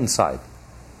become dead inside.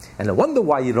 And I wonder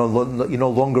why you no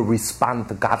longer respond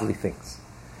to godly things.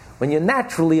 When you're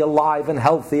naturally alive and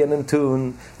healthy and in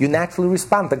tune, you naturally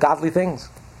respond to godly things.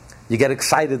 You get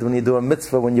excited when you do a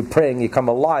mitzvah, when you're praying, you come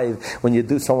alive. When you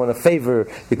do someone a favor,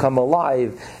 you come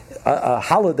alive. A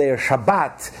holiday or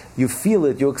Shabbat, you feel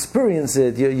it, you experience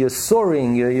it, you're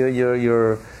soaring,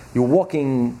 you're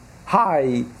walking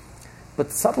high,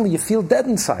 but suddenly you feel dead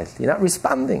inside. You're not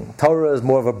responding. Torah is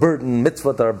more of a burden,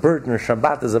 mitzvot are a burden,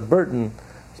 Shabbat is a burden,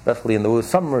 especially in the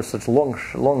summer, such long,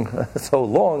 so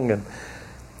long.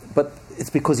 But it's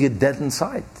because you're dead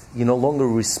inside. You're no longer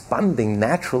responding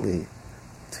naturally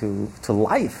to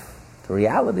life, to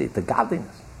reality, to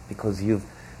godliness, because you've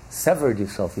severed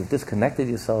yourself, you've disconnected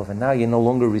yourself, and now you're no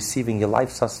longer receiving your life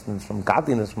sustenance from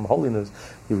godliness, from holiness.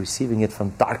 You're receiving it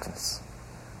from darkness,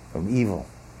 from evil,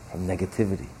 from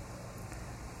negativity.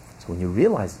 So when you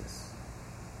realize this,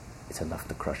 it's enough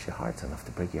to crush your heart, it's enough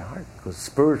to break your heart, because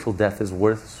spiritual death is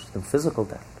worse than physical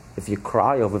death. If you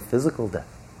cry over physical death,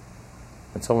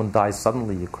 when someone dies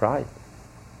suddenly, you cry.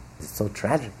 It's so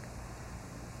tragic.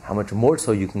 How much more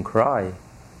so you can cry,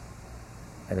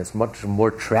 and it's much more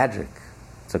tragic.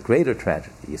 It's a greater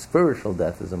tragedy. Spiritual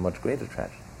death is a much greater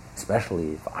tragedy,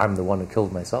 especially if I'm the one who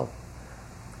killed myself.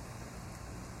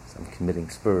 So I'm committing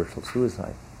spiritual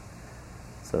suicide.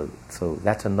 So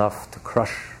that's enough to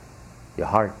crush your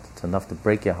heart. It's enough to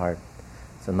break your heart.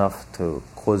 It's enough to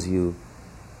cause you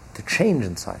to change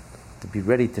inside, to be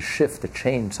ready to shift, to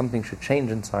change. Something should change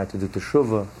inside, to do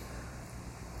teshuvah,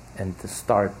 and to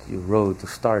start your road, to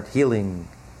start healing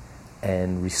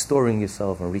and restoring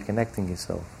yourself and reconnecting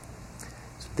yourself.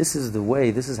 So this is the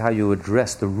way, this is how you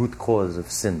address the root cause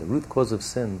of sin. The root cause of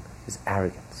sin is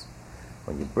arrogance.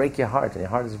 When you break your heart and your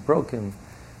heart is broken,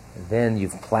 then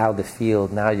you've plowed the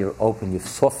field, now you're open, you've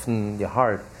softened your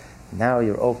heart, now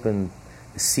you're open,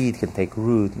 the seed can take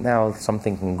root, now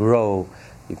something can grow,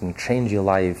 you can change your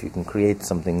life, you can create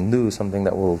something new, something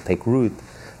that will take root,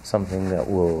 something that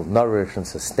will nourish and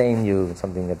sustain you,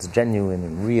 something that's genuine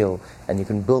and real, and you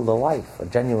can build a life, a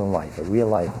genuine life, a real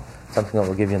life, something that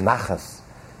will give you nachas,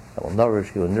 that will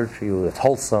nourish you and nurture you, it's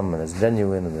wholesome and it's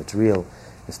genuine and it's real,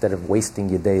 instead of wasting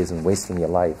your days and wasting your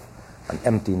life on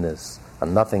emptiness,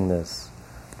 on nothingness,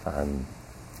 on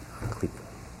klipa.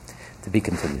 To be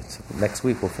continued. So next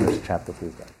week we'll finish chapter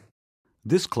 3.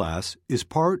 This class is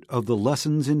part of the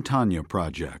Lessons in Tanya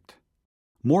project.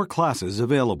 More classes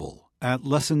available at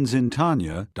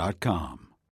lessonsintanya.com.